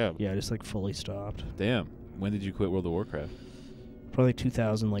 Oh, damn. Yeah, just like fully stopped. Damn. When did you quit World of Warcraft? Probably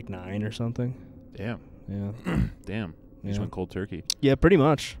 2009 or something. Damn. Yeah. Damn. You just went cold turkey. Yeah, pretty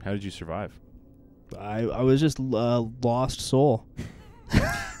much. How did you survive? I was just lost soul.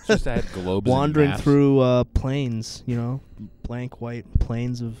 Just had globes wandering and maps. through plains, blank white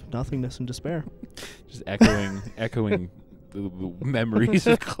plains of nothingness and despair. Just echoing the memories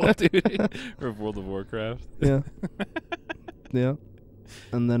of Call of Duty or of World of Warcraft. Yeah. Yeah.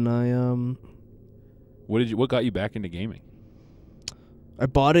 And then I What got you back into gaming? I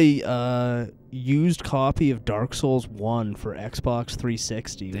bought a used copy of Dark Souls 1 for Xbox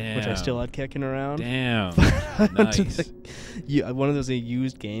 360, which I still had kicking around. Damn. Nice. One of those a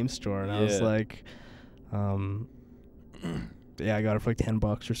used game store, and I was like, yeah, I got it for like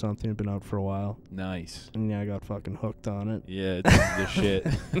 $10 or something. It'd been out for a while. Nice. And yeah, I got fucking hooked on it. Yeah, it's the shit.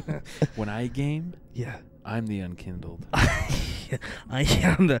 When I game, yeah, I'm the unkindled.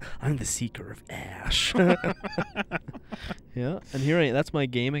 I'm the seeker of ash. Yeah, and here that's my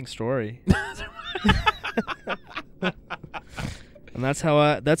gaming story. And that's how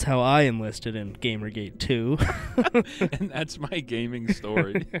I enlisted in GamerGate 2. And that's my gaming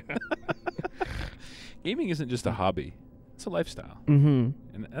story. Gaming isn't just a hobby. It's a lifestyle. Mm-hmm.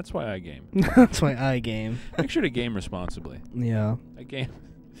 And that's why I game. That's why I game. Make sure to game responsibly. Yeah. I game.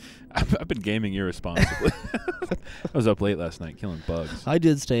 I've been gaming irresponsibly. I was up late last night killing bugs. I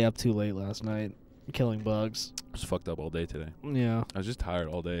did stay up too late last night killing bugs. I was fucked up all day today. Yeah. I was just tired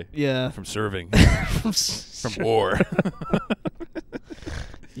all day. Yeah. From serving. From war.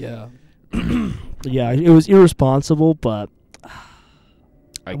 Yeah. Yeah, it was irresponsible, but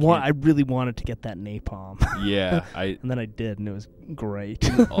I really wanted to get that napalm. Yeah. And then I did, and it was great.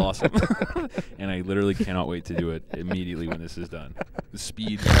 Awesome. And I literally cannot wait to do it immediately when this is done. The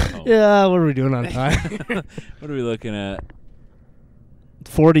speed. Yeah, what are we doing on time? What are we looking at?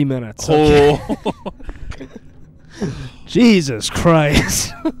 40 minutes. Oh. Okay. Jesus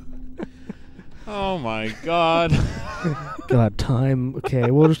Christ. Oh my God. God, time. Okay,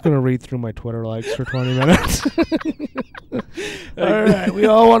 we're just going to read through my Twitter likes for 20 minutes. All right, we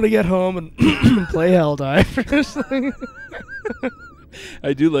all want to get home and play Helldivers.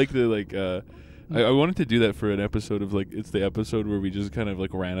 I do like the I wanted to do that for an episode of it's the episode where we just kind of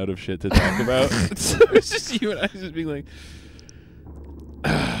ran out of shit to talk about. So it's just you and I just being like,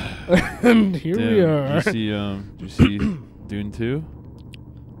 and here we are. Do you see Dune 2?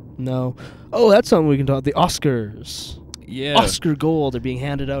 No. Oh, that's something we can talk. The Oscars. Yeah. Oscar gold are being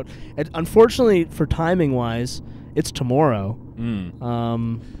handed out. And unfortunately, for timing wise, it's tomorrow.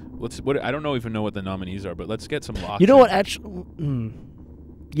 I don't even know what the nominees are, but let's get some locks. You know what? Actually,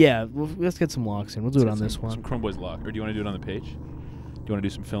 yeah. Let's get some locks in. We'll do it on this one. Some Chrome Boys lock. Or do you want to do it on the page? Do you want to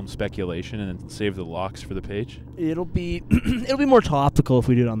do some film speculation and then save the locks for the page? It'll be more topical if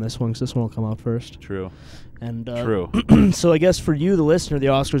we do it on this one, because this one will come out first. True. And True. So I guess for you, the listener, the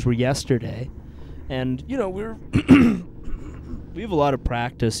Oscars were yesterday, and we're we have a lot of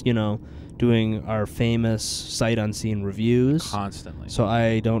practice, doing our famous sight unseen reviews Constantly. So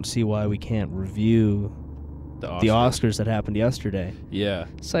I don't see why we can't review the Oscars that happened yesterday. Yeah.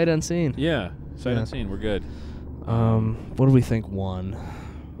 Sight unseen. Yeah. Sight unseen. We're good. What do we think won?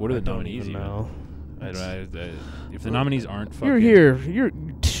 What are the nominees? I don't even know. If the nominees aren't fucking... You're here. You're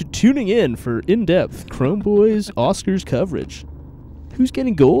tuning in for in-depth Chrome Boys Oscars coverage. Who's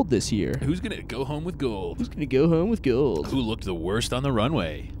getting gold this year? Who's going to go home with gold? Who's going to go home with gold? Who looked the worst on the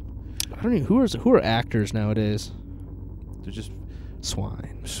runway? I don't know. Who are actors nowadays? They're just...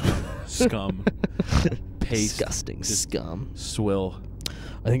 swine. Scum. Paste. Disgusting scum. Swill.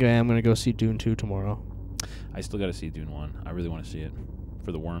 I think I am going to go see Dune 2 tomorrow. I still got to see Dune 1. I really want to see it.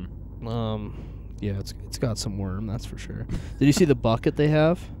 For the worm. Yeah, it's got some worm, that's for sure. Did you see the bucket they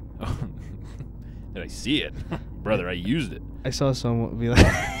have? Did I see it? Brother, I used it. I saw someone be like,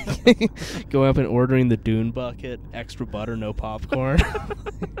 go up and ordering the Dune bucket, extra butter, no popcorn.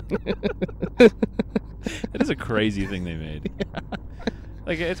 That is a crazy thing they made. Yeah.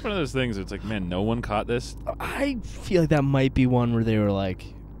 It's one of those things, it's like, man, no one caught this. I feel like that might be one where they were like,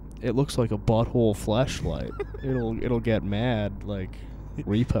 it looks like a butthole fleshlight. It'll get mad,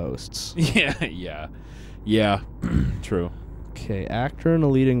 reposts. Yeah. True. Okay, actor in a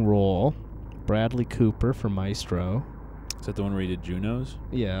leading role, Bradley Cooper for Maestro. Is that the one where he did Junos?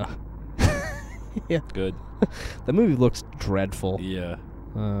 Yeah. Yeah. Good. That movie looks dreadful. Yeah.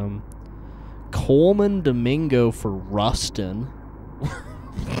 Coleman Domingo for Rustin.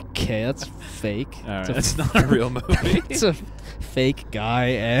 Okay, that's fake. All right, it's not a real movie. It's a fake guy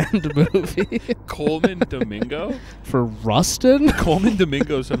and movie. Coleman Domingo? For Rustin? Coleman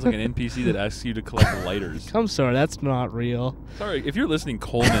Domingo sounds like an NPC that asks you to collect lighters. I'm sorry, that's not real. Sorry, if you're listening,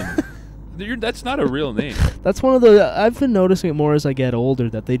 Coleman, that's not a real name. That's one of the... I've been noticing it more as I get older,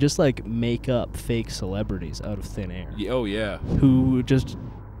 that they just, like, make up fake celebrities out of thin air. Oh, yeah. Who just...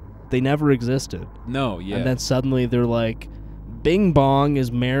 They never existed. No, yeah. And then suddenly they're like... Bing Bong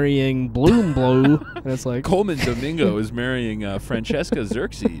is marrying Bloom Blue. And it's like... Coleman Domingo is marrying Francesca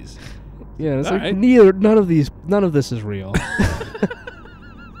Xerxes. Yeah, it's All like, right. none of this is real.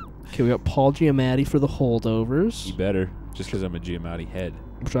 Okay, we got Paul Giamatti for The Holdovers. You better, just because I'm a Giamatti head.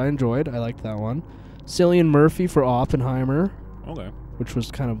 Which I enjoyed. I liked that one. Cillian Murphy for Oppenheimer. Okay. Which was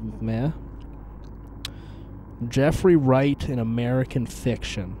kind of meh. Jeffrey Wright in American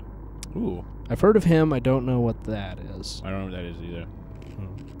Fiction. Ooh. I've heard of him. I don't know what that is. I don't know what that is either.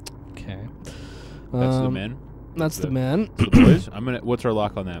 Okay. That's the men? That's the men. The boys? What's our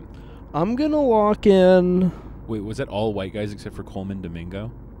lock on that? I'm going to lock in... Wait, was that all white guys except for Coleman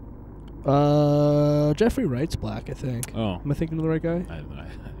Domingo? Jeffrey Wright's black, I think. Oh. Am I thinking of the right guy? I don't know.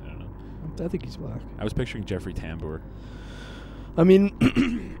 I think he's black. I was picturing Jeffrey Tambor. I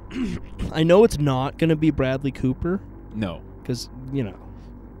mean, I know it's not going to be Bradley Cooper. No. Because, you know.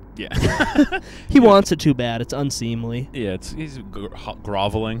 Yeah. He wants it too bad. It's unseemly. Yeah, he's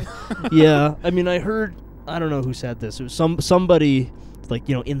groveling. Yeah. I mean, I don't know who said this. It was somebody, like,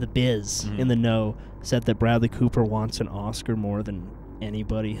 you know, in the biz, in the know, said that Bradley Cooper wants an Oscar more than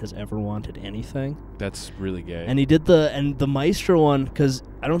anybody has ever wanted anything. That's really gay. And he did the Maestro one, because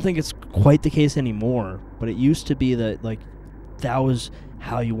I don't think it's quite the case anymore, but it used to be that, like, that was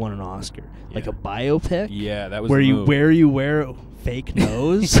how you won an Oscar. Yeah. Like a biopic. Yeah, that was where the you move. wear a fake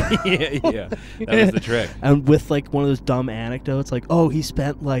nose. yeah. That was the trick. And with, like, one of those dumb anecdotes, like, oh, he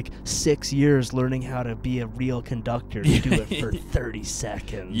spent, like, 6 years learning how to be a real conductor to do it for 30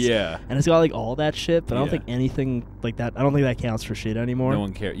 seconds. Yeah. And it's got, like, all that shit, but I don't think anything like that, I don't think that counts for shit anymore. No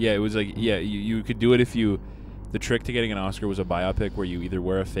one cares. Yeah, it was like, you could do it if you... The trick to getting an Oscar was a biopic where you either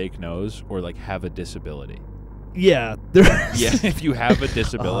wear a fake nose or, like, have a disability. Yeah. Yeah, if you have a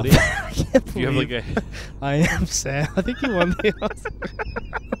disability. I can't if you have, like, a... I am sad. I think you won the Oscar.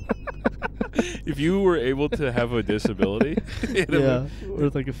 If you were able to have a disability. Yeah,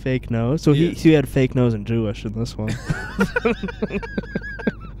 with, like, a fake nose. So he had fake nose and Jewish in this one.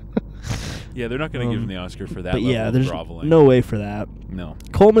 Yeah, they're not going to give him the Oscar for that but level there's of groveling. No way for that. No.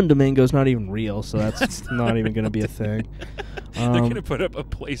 Coleman Domingo's not even real, so that's not even going to be a thing. They're going to put up a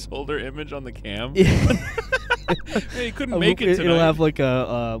placeholder image on the cam. Hey, he couldn't make it tonight. It'll have like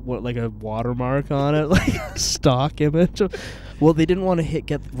a watermark on it, like a stock image. Well, they didn't want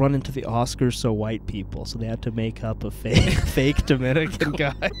to run into the Oscars so white people, so they had to make up a fake Dominican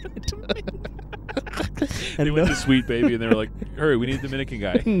guy. They went to Sweet Baby and they were like, "Hurry, we need a Dominican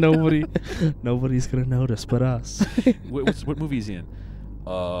guy." Nobody's gonna notice but us. What movie is he in?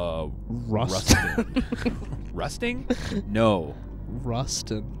 Rustin. Rusting? No.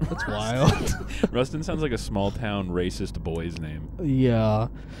 Rustin. That's wild. Rustin sounds like a small town racist boy's name. Yeah.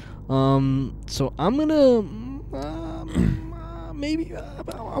 So I'm gonna I'm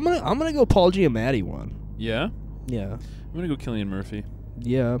gonna go Paul Giamatti one. Yeah. Yeah. I'm gonna go Cillian Murphy.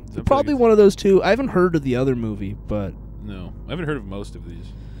 Yeah. Probably one of those two. I haven't heard of the other movie, but no, I haven't heard of most of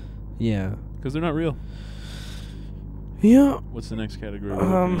these. Yeah. Because they're not real. Yeah. What's the next category?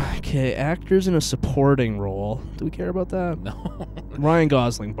 Okay, actors in a supporting role. Do we care about that? No. Ryan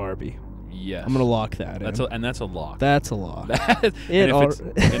Gosling, Barbie. Yes. I'm gonna lock that in. And that's a lock. That's a lock. And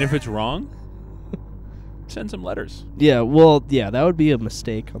if it's wrong, send some letters. Yeah, well, that would be a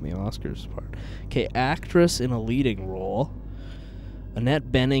mistake on the Oscars part. Okay, actress in a leading role.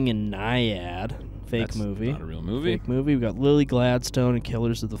 Annette Bening in Naiad. Fake movie. Not a real movie. Fake movie. We got Lily Gladstone in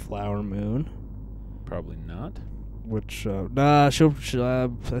Killers of the Flower Moon. Probably not. Which, I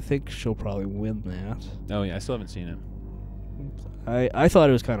think she'll probably win that. Oh, yeah, I still haven't seen it. I thought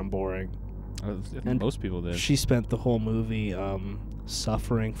it was kind of boring. And most people did. She spent the whole movie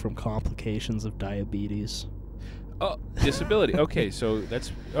suffering from complications of diabetes. Oh, disability. Okay, so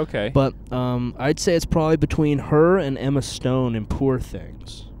that's okay. But I'd say it's probably between her and Emma Stone in Poor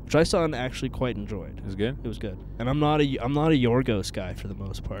Things, which I saw and actually quite enjoyed. It was good? It was good. And I'm not a Yorgos guy for the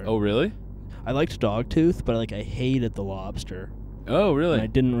most part. Oh, really? I liked Dogtooth, but I hated The Lobster. Oh, really? And I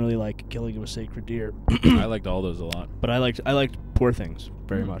didn't really like Killing of a Sacred Deer. I liked all those a lot. But I liked Poor Things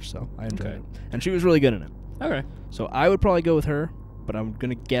very much so. I enjoyed it. And she was really good in it. Okay. So I would probably go with her. but I'm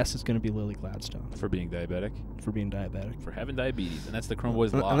gonna guess it's gonna be Lily Gladstone For being diabetic. for being diabetic. For having diabetes, and that's the Chrome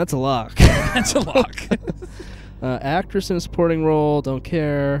Boys lock. And that's a lock. That's a lock. Actress in a supporting role, don't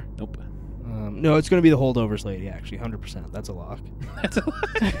care. Nope. No, it's gonna be the Holdovers lady. Actually, 100%. That's a lock. That's a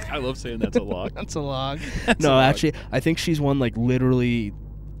lock. I love saying that's a lock. That's a lock. That's No, a lock. actually, I think she's won like literally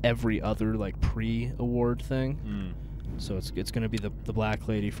every other like pre-award thing. So it's gonna be the black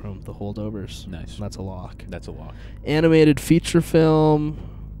lady from the Holdovers. Nice. That's a lock. That's a lock. Animated feature film.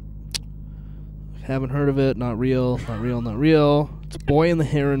 Haven't heard of it. Not real. Not real. Not real. It's Boy and the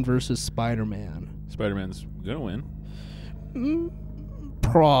Heron versus Spider-Man. Spider-Man's gonna win.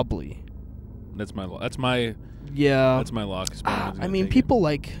 Probably. That's my. That's my. Yeah. That's my lock. Spider-Man's I gonna mean, take people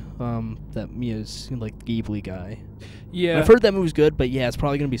like that Mia's like Ghibli guy. it. Yeah. I've heard that movie's good, but yeah, it's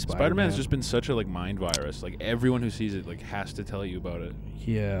probably gonna be Spider-Man. Spider-Man's just been such a like mind virus. Like everyone who sees it like has to tell you about it.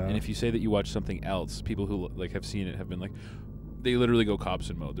 Yeah. And if you say that you watch something else, people who like have seen it have been like, they literally go cops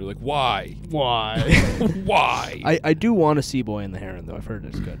in mode. They're like, why? Why? Why? I do want to see Boy and the Heron though. I've heard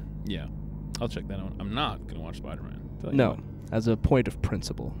it's good. Yeah, I'll check that out. I'm not gonna watch Spider-Man. Tell you No, what. as a point of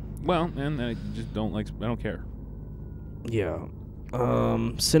principle. Well, and I just don't like. I don't care. Yeah.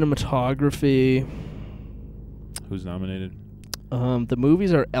 Cinematography. Who's nominated? The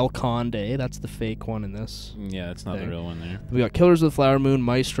movies are El Conde. That's the fake one in this. Yeah, that's not Thing. the real one there. We got Killers of the Flower Moon,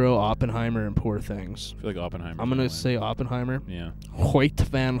 Maestro, Oppenheimer, and Poor Things. I feel like Oppenheimer. I'm gonna say Oppenheimer. Yeah, Hoyt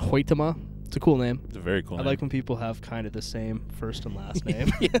van Hoytema. It's a cool name. it's a very cool. I name. like when people have kind of the same first and last name.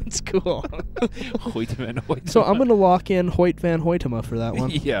 It's cool. Hoytman. So I'm gonna lock in Hoyt van Hoytema for that one.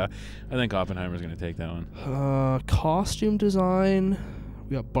 Yeah, I think Oppenheimer's gonna take that one. Costume design.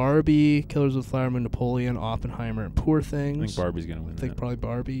 We got Barbie, Killers of the Flower Moon, Napoleon, Oppenheimer, and Poor I Things. think Barbie's gonna win. I think that. probably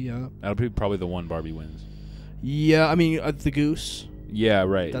Barbie. Yeah. That'll be probably the one Barbie wins. Yeah. I mean, the Goose. Yeah,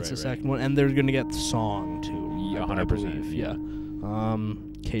 right. That's right, the right. second one, and they're gonna get the song too. Yeah, I 100%, believe. yeah.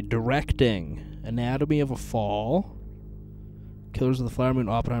 Okay, directing. Anatomy of a Fall. Killers of the Flower Moon,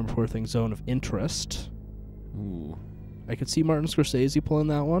 Oppenheimer, Poor Things, Zone of Interest. Ooh. I could see Martin Scorsese pulling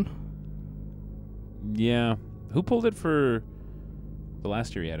that one. Yeah. Who pulled it for the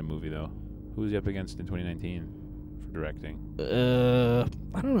last year he had a movie though? Who was he up against in 2019 for directing?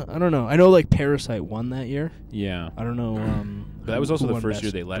 I don't know. I know like Parasite won that year. Yeah. I don't know. But that was also who the won first year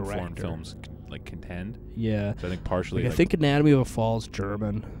Best they let foreign Director. films like contend. Yeah. So I think partially. Like, I think Anatomy of a Fall's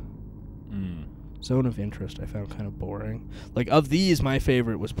German. Mm. Zone of Interest I found kind of boring. Like of these, my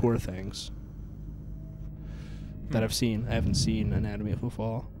favorite was Poor Things. That I've seen. I haven't seen Anatomy of a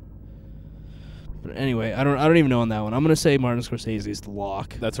Fall. But anyway, I don't even know on that one. I'm gonna say Martin Scorsese is the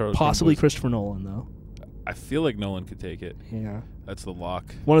lock. That's our Possibly Christopher Nolan though. I feel like Nolan could take it. Yeah. That's the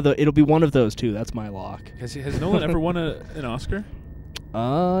lock. It'll be one of those two. That's my lock. Has Nolan ever won an Oscar?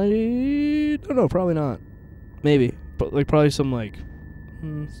 I don't know. Probably not. Maybe, but like probably some like.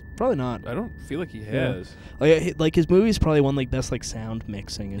 Probably not. I don't feel like he has. Like his movies probably won like best like sound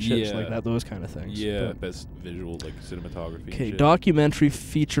mixing and shit like that. Those kind of things. Yeah, But- best visual like cinematography. Okay, shit. documentary,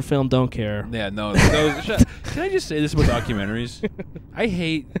 feature film, don't care. Yeah, no. Can I just say this about documentaries? I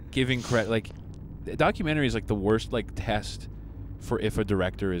hate giving credit. Like, documentary is like the worst like test for if a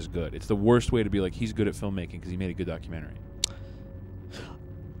director is good. It's the worst way to be like he's good at filmmaking because he made a good documentary.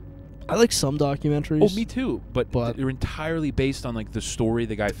 I like some documentaries. Oh, me too. But they're entirely based on like the story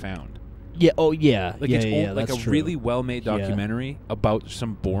the guy found. Yeah. Oh, yeah. Like yeah, it's yeah, like that's a true. really well-made documentary about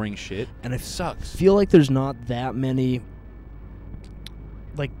some boring shit, and it sucks. Feel like there's not that many.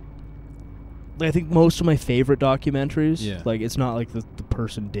 Like I think most of my favorite documentaries, like it's not like the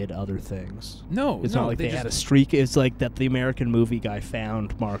person did other things. No, it's no, not like they just had a streak. It's like that the American movie guy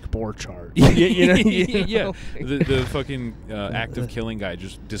found Mark Borchardt. Yeah. The fucking act of killing guy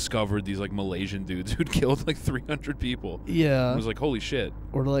just discovered these like Malaysian dudes who'd killed like 300 people. Yeah, I was like, holy shit.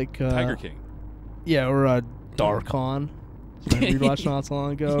 Or like Tiger King. Yeah, or Darkon. We watched not so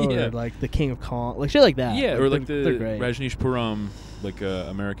long ago. Yeah. Or like the King of Kong, like shit like that. Yeah, or like the great. Rajneesh Puram, like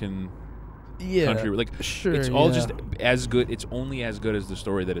American. Yeah, country. Like sure, it's all just as good. It's only as good as the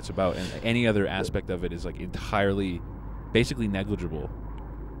story that it's about, and any other aspect of it is like entirely, basically negligible.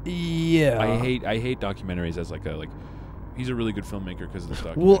 Yeah, I hate documentaries as like he's a really good filmmaker because of this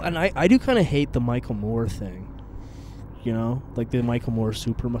documentary. Well, and I do kind of hate the Michael Moore thing. You know, like the Michael Moore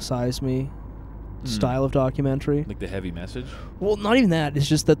Supremacize Me style of documentary. Like the heavy message? Well, not even that. It's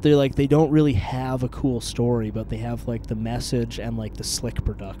just that they don't really have a cool story, but they have like the message and like the slick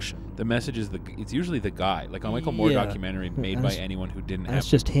production. The message is it's usually the guy. Like a Michael Moore documentary made by anyone who didn't have. It's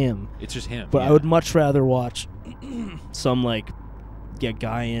just him. It's just him. But I would much rather watch some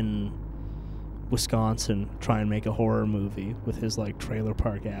guy in Wisconsin try and make a horror movie with his like trailer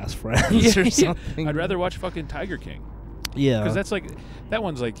park ass friends or something. I'd rather watch fucking Tiger King. Yeah. Because that's like, that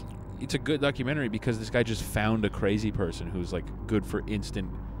one's like, it's a good documentary because this guy just found a crazy person who's like good for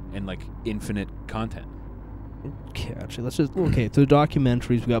instant and like infinite content. Okay, actually, let's just... Okay, so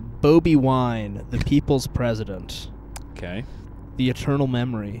documentaries. We got Bobby Wine, The People's President. Okay. The Eternal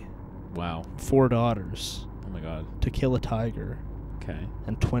Memory. Wow. 4 Daughters. Oh my God. To Kill a Tiger. Okay.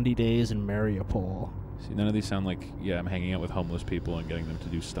 And 20 Days in Mariupol. See, none of these sound like, yeah, I'm hanging out with homeless people and getting them to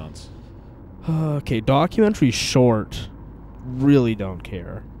do stunts. Okay, documentary short. Really don't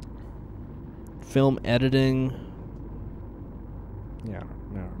care. Film editing. Yeah,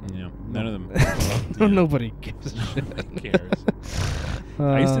 no. Yeah, none of them. Nobody gives a shit. Nobody cares.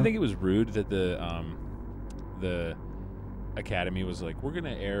 I used to think it was rude that the Academy was like, we're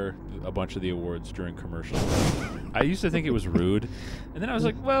gonna air a bunch of the awards during commercials. I used to think it was rude, and then I was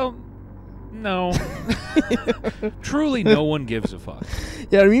like, well, no. Truly, no one gives a fuck.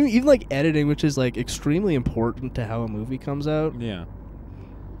 Yeah, I mean, even like editing, which is like extremely important to how a movie comes out. Yeah.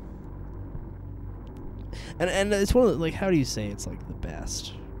 And it's one of the, like, how do you say it's like the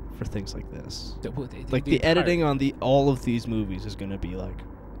best for things like this? Like the editing on all of these movies is going to be like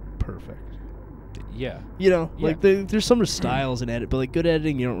perfect. Yeah. You know, like there's some styles in edit, but like good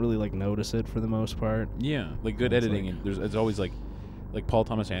editing, you don't really like notice it for the most part. Yeah, like good editing, and it's always like Paul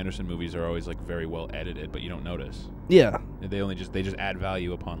Thomas Anderson movies are always like very well edited, but you don't notice. Yeah. They just add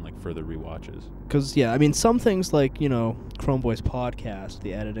value upon like further rewatches. Because I mean, some things like Chrome Boys podcast,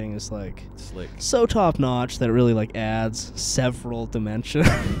 the editing is like slick, so top notch that it really like adds several dimensions.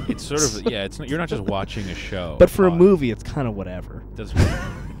 It's sort of it's not, you're not just watching a show. But for a movie, it's kind of whatever.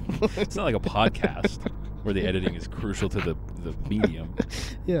 It's not like a podcast where the editing is crucial to the medium.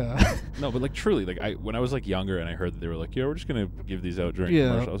 Yeah. No, but like truly, like when I was like younger and I heard that they were like, yeah, we're just gonna give these out during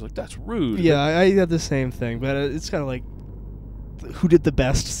commercial, I was like, that's rude. Yeah, I had the same thing, but it's kind of like, who did the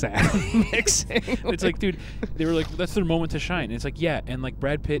best sound mixing? It's like, dude, they were like, that's their moment to shine. And it's like, yeah, and like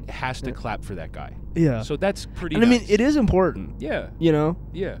Brad Pitt has to clap for that guy. Yeah. So that's pretty. And I mean, it is important. Yeah.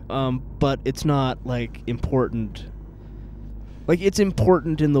 Yeah. But it's not like important. Like it's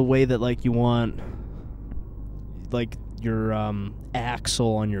important in the way that like you want, like your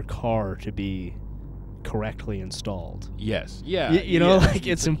axle on your car to be correctly installed. Yes. Yeah. Like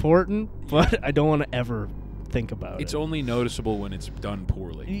it's important, but I don't want to ever think about it. It's only noticeable when it's done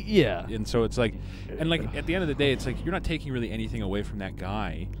poorly. Yeah. And so it's like, and like at the end of the day, it's like you're not taking really anything away from that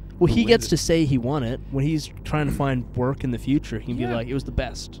guy. Well, he gets to say he won it when he's trying to find work in the future. He can be like, "It was the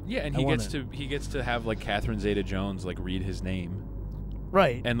best." Yeah, and he gets to have like Catherine Zeta-Jones like read his name.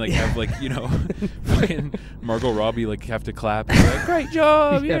 Right. And like have like fucking Margot Robbie like have to clap and be like, great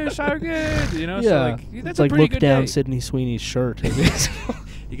job, you're so good. So like that's a pretty look good down day. Sydney Sweeney's shirt.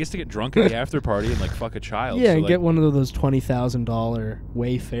 He gets to get drunk at the after party and like fuck a child. Yeah, so, and like, get one of those $20,000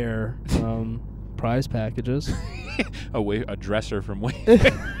 Wayfair prize packages. a dresser from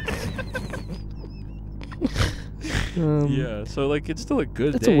Wayfair. Yeah, so like it's still a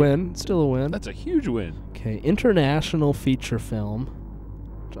good It's day. a win. It's still a win. That's a huge win. Okay, international feature film.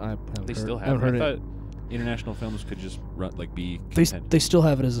 They still have it. I thought international films could just be They still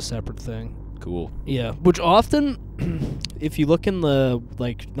have it as a separate thing. Cool. Yeah, which often, if you look in the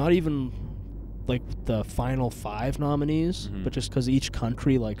not even the final 5 nominees, but just because each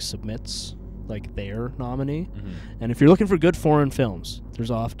country submits their nominee, and if you're looking for good foreign films,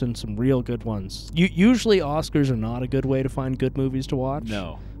 there's often some real good ones. Usually Oscars are not a good way to find good movies to watch.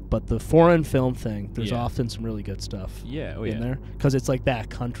 No. But the foreign film thing, there's often some really good stuff in there. Because it's like that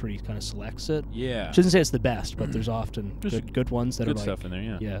country kind of selects it. Yeah. Which doesn't say it's the best, but there's often good ones that are good stuff in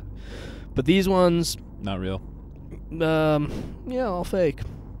there, yeah. But these ones... Not real. Yeah, all fake.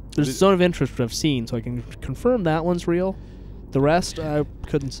 There's a zone of interest that I've seen, so I can confirm that one's real. The rest, I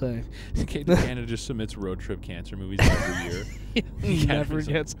couldn't say. Canada just submits road trip cancer movies every year. He never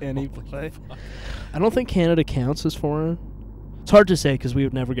gets any play. I don't think Canada counts as foreign. It's hard to say because we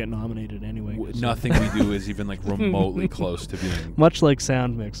would never get nominated anyway. Nothing we do is even remotely close to being... Much like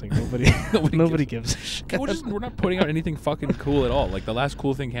sound mixing. Nobody gives a shit. We're not putting out anything fucking cool at all. Like the last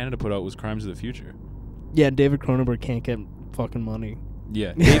cool thing Canada put out was Crimes of the Future. Yeah, David Cronenberg can't get fucking money.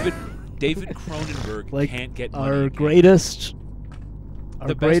 Yeah, David Cronenberg can't get money. Our greatest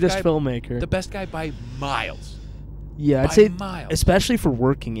filmmaker. The best guy by miles. Yeah, I'd say miles. Especially for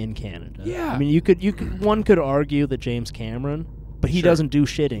working in Canada. Yeah. I mean, one could argue that James Cameron, but he doesn't do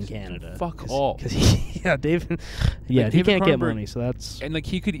shit in Canada. Fuck all. David. Yeah, he can't get money, so that's. And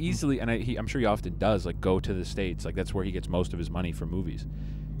he could easily, and I'm sure he often does, go to the States. That's where he gets most of his money from movies.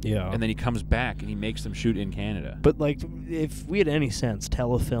 Yeah. And then he comes back and he makes them shoot in Canada. But, like, if we had any sense,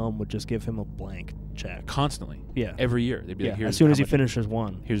 Telefilm would just give him a blank check. Constantly. Yeah. Every year. They'd be like, here's as soon as he much- finishes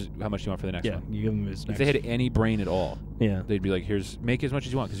one. Here's how much do you want for the next one. Yeah, you give him his If next. they had any brain at all, yeah. they'd be like, "Here's make as much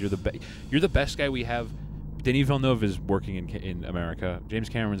as you want because you're the best guy we have." Denis Villeneuve is working in America. James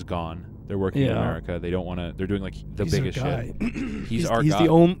Cameron's gone. They're working in America. They don't want to. They're doing like the biggest shit. He's our guy.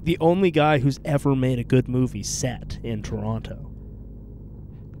 He's the only guy who's ever made a good movie set in Toronto.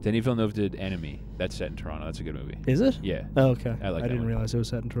 Denis Villeneuve did Enemy. That's set in Toronto. That's a good movie. Is it? Yeah. Oh, okay. I like that didn't one. realize it was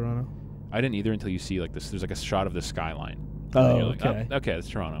set in Toronto. I didn't either until you see like this. There's like a shot of the skyline. Oh, and you're like, okay. Oh, okay, that's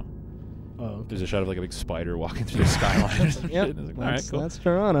Toronto. Oh, okay. There's a shot of like a big spider walking through the skyline. Or some Yep. shit. And it's like, all right, cool. That's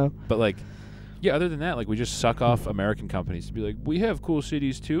Toronto. But like, yeah. Other than that, like we just suck off American companies to be like, we have cool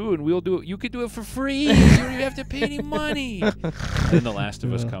cities too, and we'll do it. You could do it for free. You don't even have to pay any money. And then The Last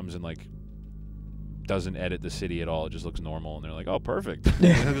of Us comes and like doesn't edit the city at all. It just looks normal, and they're like, oh, perfect.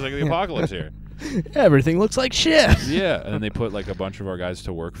 It's like the apocalypse here. Everything looks like shit. Yeah, and then they put like a bunch of our guys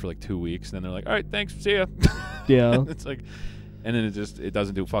to work for like 2 weeks, and then they're like, all right, thanks, see ya. Yeah. It's like, and then it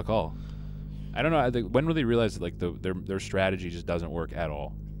doesn't do fuck all. I don't know. I think when will they realize that, like their strategy just doesn't work at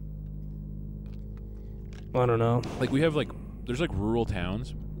all? I don't know. Like we have like there's like rural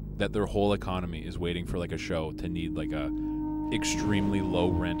towns that their whole economy is waiting for like a show to need like a extremely low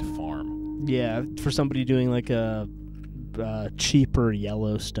rent farm. Yeah, for somebody doing like a cheaper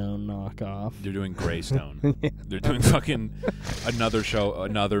Yellowstone knockoff. They're doing Greystone. Yeah. They're doing fucking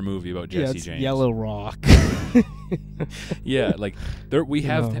another movie about Jesse it's James. Yellow Rock. Yeah, like we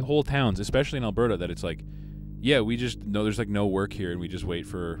have whole towns, especially in Alberta, that it's like, yeah, we just know there's like no work here, and we just wait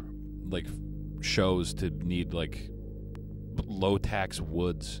for like shows to need like low tax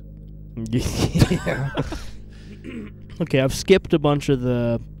woods. Yeah. Okay, I've skipped a bunch of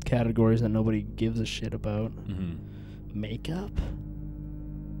the categories that nobody gives a shit about. Mm-hmm. Makeup?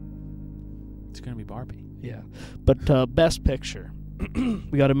 It's gonna be Barbie. Yeah. But Best Picture.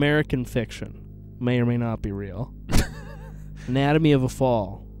 We got American Fiction. May or may not be real. Anatomy of a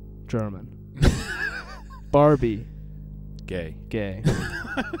Fall. German. Barbie. Gay.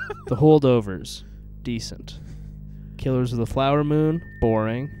 The Holdovers. Decent. Killers of the Flower Moon.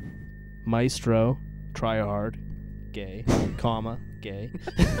 Boring. Maestro. Try hard. Gay. Comma. Gay.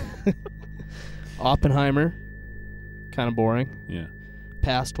 Oppenheimer. Kind of boring. Yeah.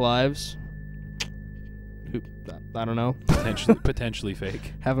 Past Lives. I don't know. Potentially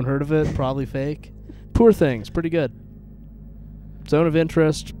fake. Haven't heard of it. Probably fake. Poor Things. Pretty good. Zone of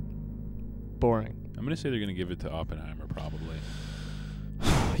Interest. Boring. I'm gonna say they're gonna give it to Oppenheimer, probably.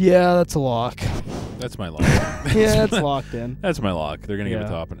 Yeah, that's a lock. That's my lock. Yeah, it's locked in. That's my lock. They're gonna give it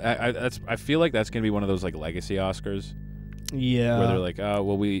to Yeah. Oppenheimer. I feel like that's gonna be one of those like legacy Oscars Yeah. where they're like, oh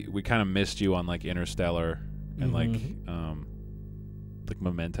well, we kind of missed you on like Interstellar and like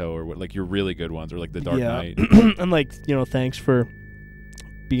Memento or what, like your really good ones, or like The Dark Knight. And like, thanks for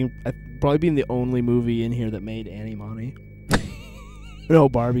probably being the only movie in here that made any money. No,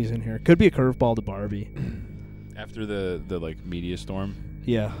 Barbie's in here. Could be a curveball to Barbie. After the like media storm.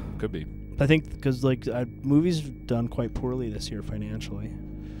 Yeah. Could be. I think because like movies have done quite poorly this year financially.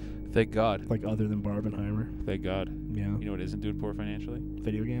 Thank God. Like other than Barbenheimer. Thank God. Yeah. You know what isn't doing poor financially?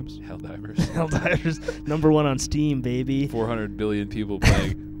 Video games. Helldivers. Helldivers. #1 on Steam, baby. 400 billion people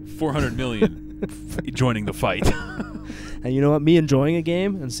playing. 400 million joining the fight. And you know what? Me enjoying a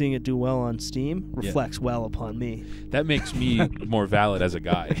game and seeing it do well on Steam reflects well upon me. That makes me more valid as a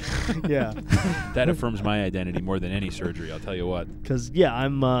guy. Yeah. That affirms my identity more than any surgery, I'll tell you what. Because, yeah,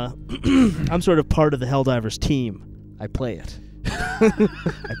 I'm I'm sort of part of the Helldivers team. I play it.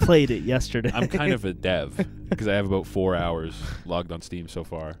 I played it yesterday. I'm kind of a dev because I have about 4 hours logged on Steam so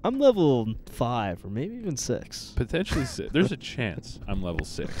far. I'm level 5 or maybe even 6. Potentially 6. There's a chance I'm level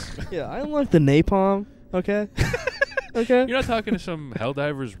 6. Yeah, I unlocked the napalm, okay? Okay? You're not talking to some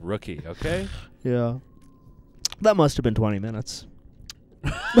Helldivers rookie, okay? Yeah. That must have been 20 minutes.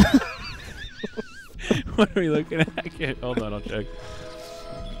 What are we looking at? Hold on, I'll check.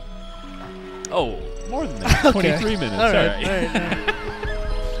 Oh, more than that. Okay. 23 minutes. All right. All right.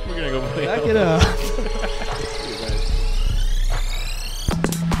 We're going to go play. Back it up.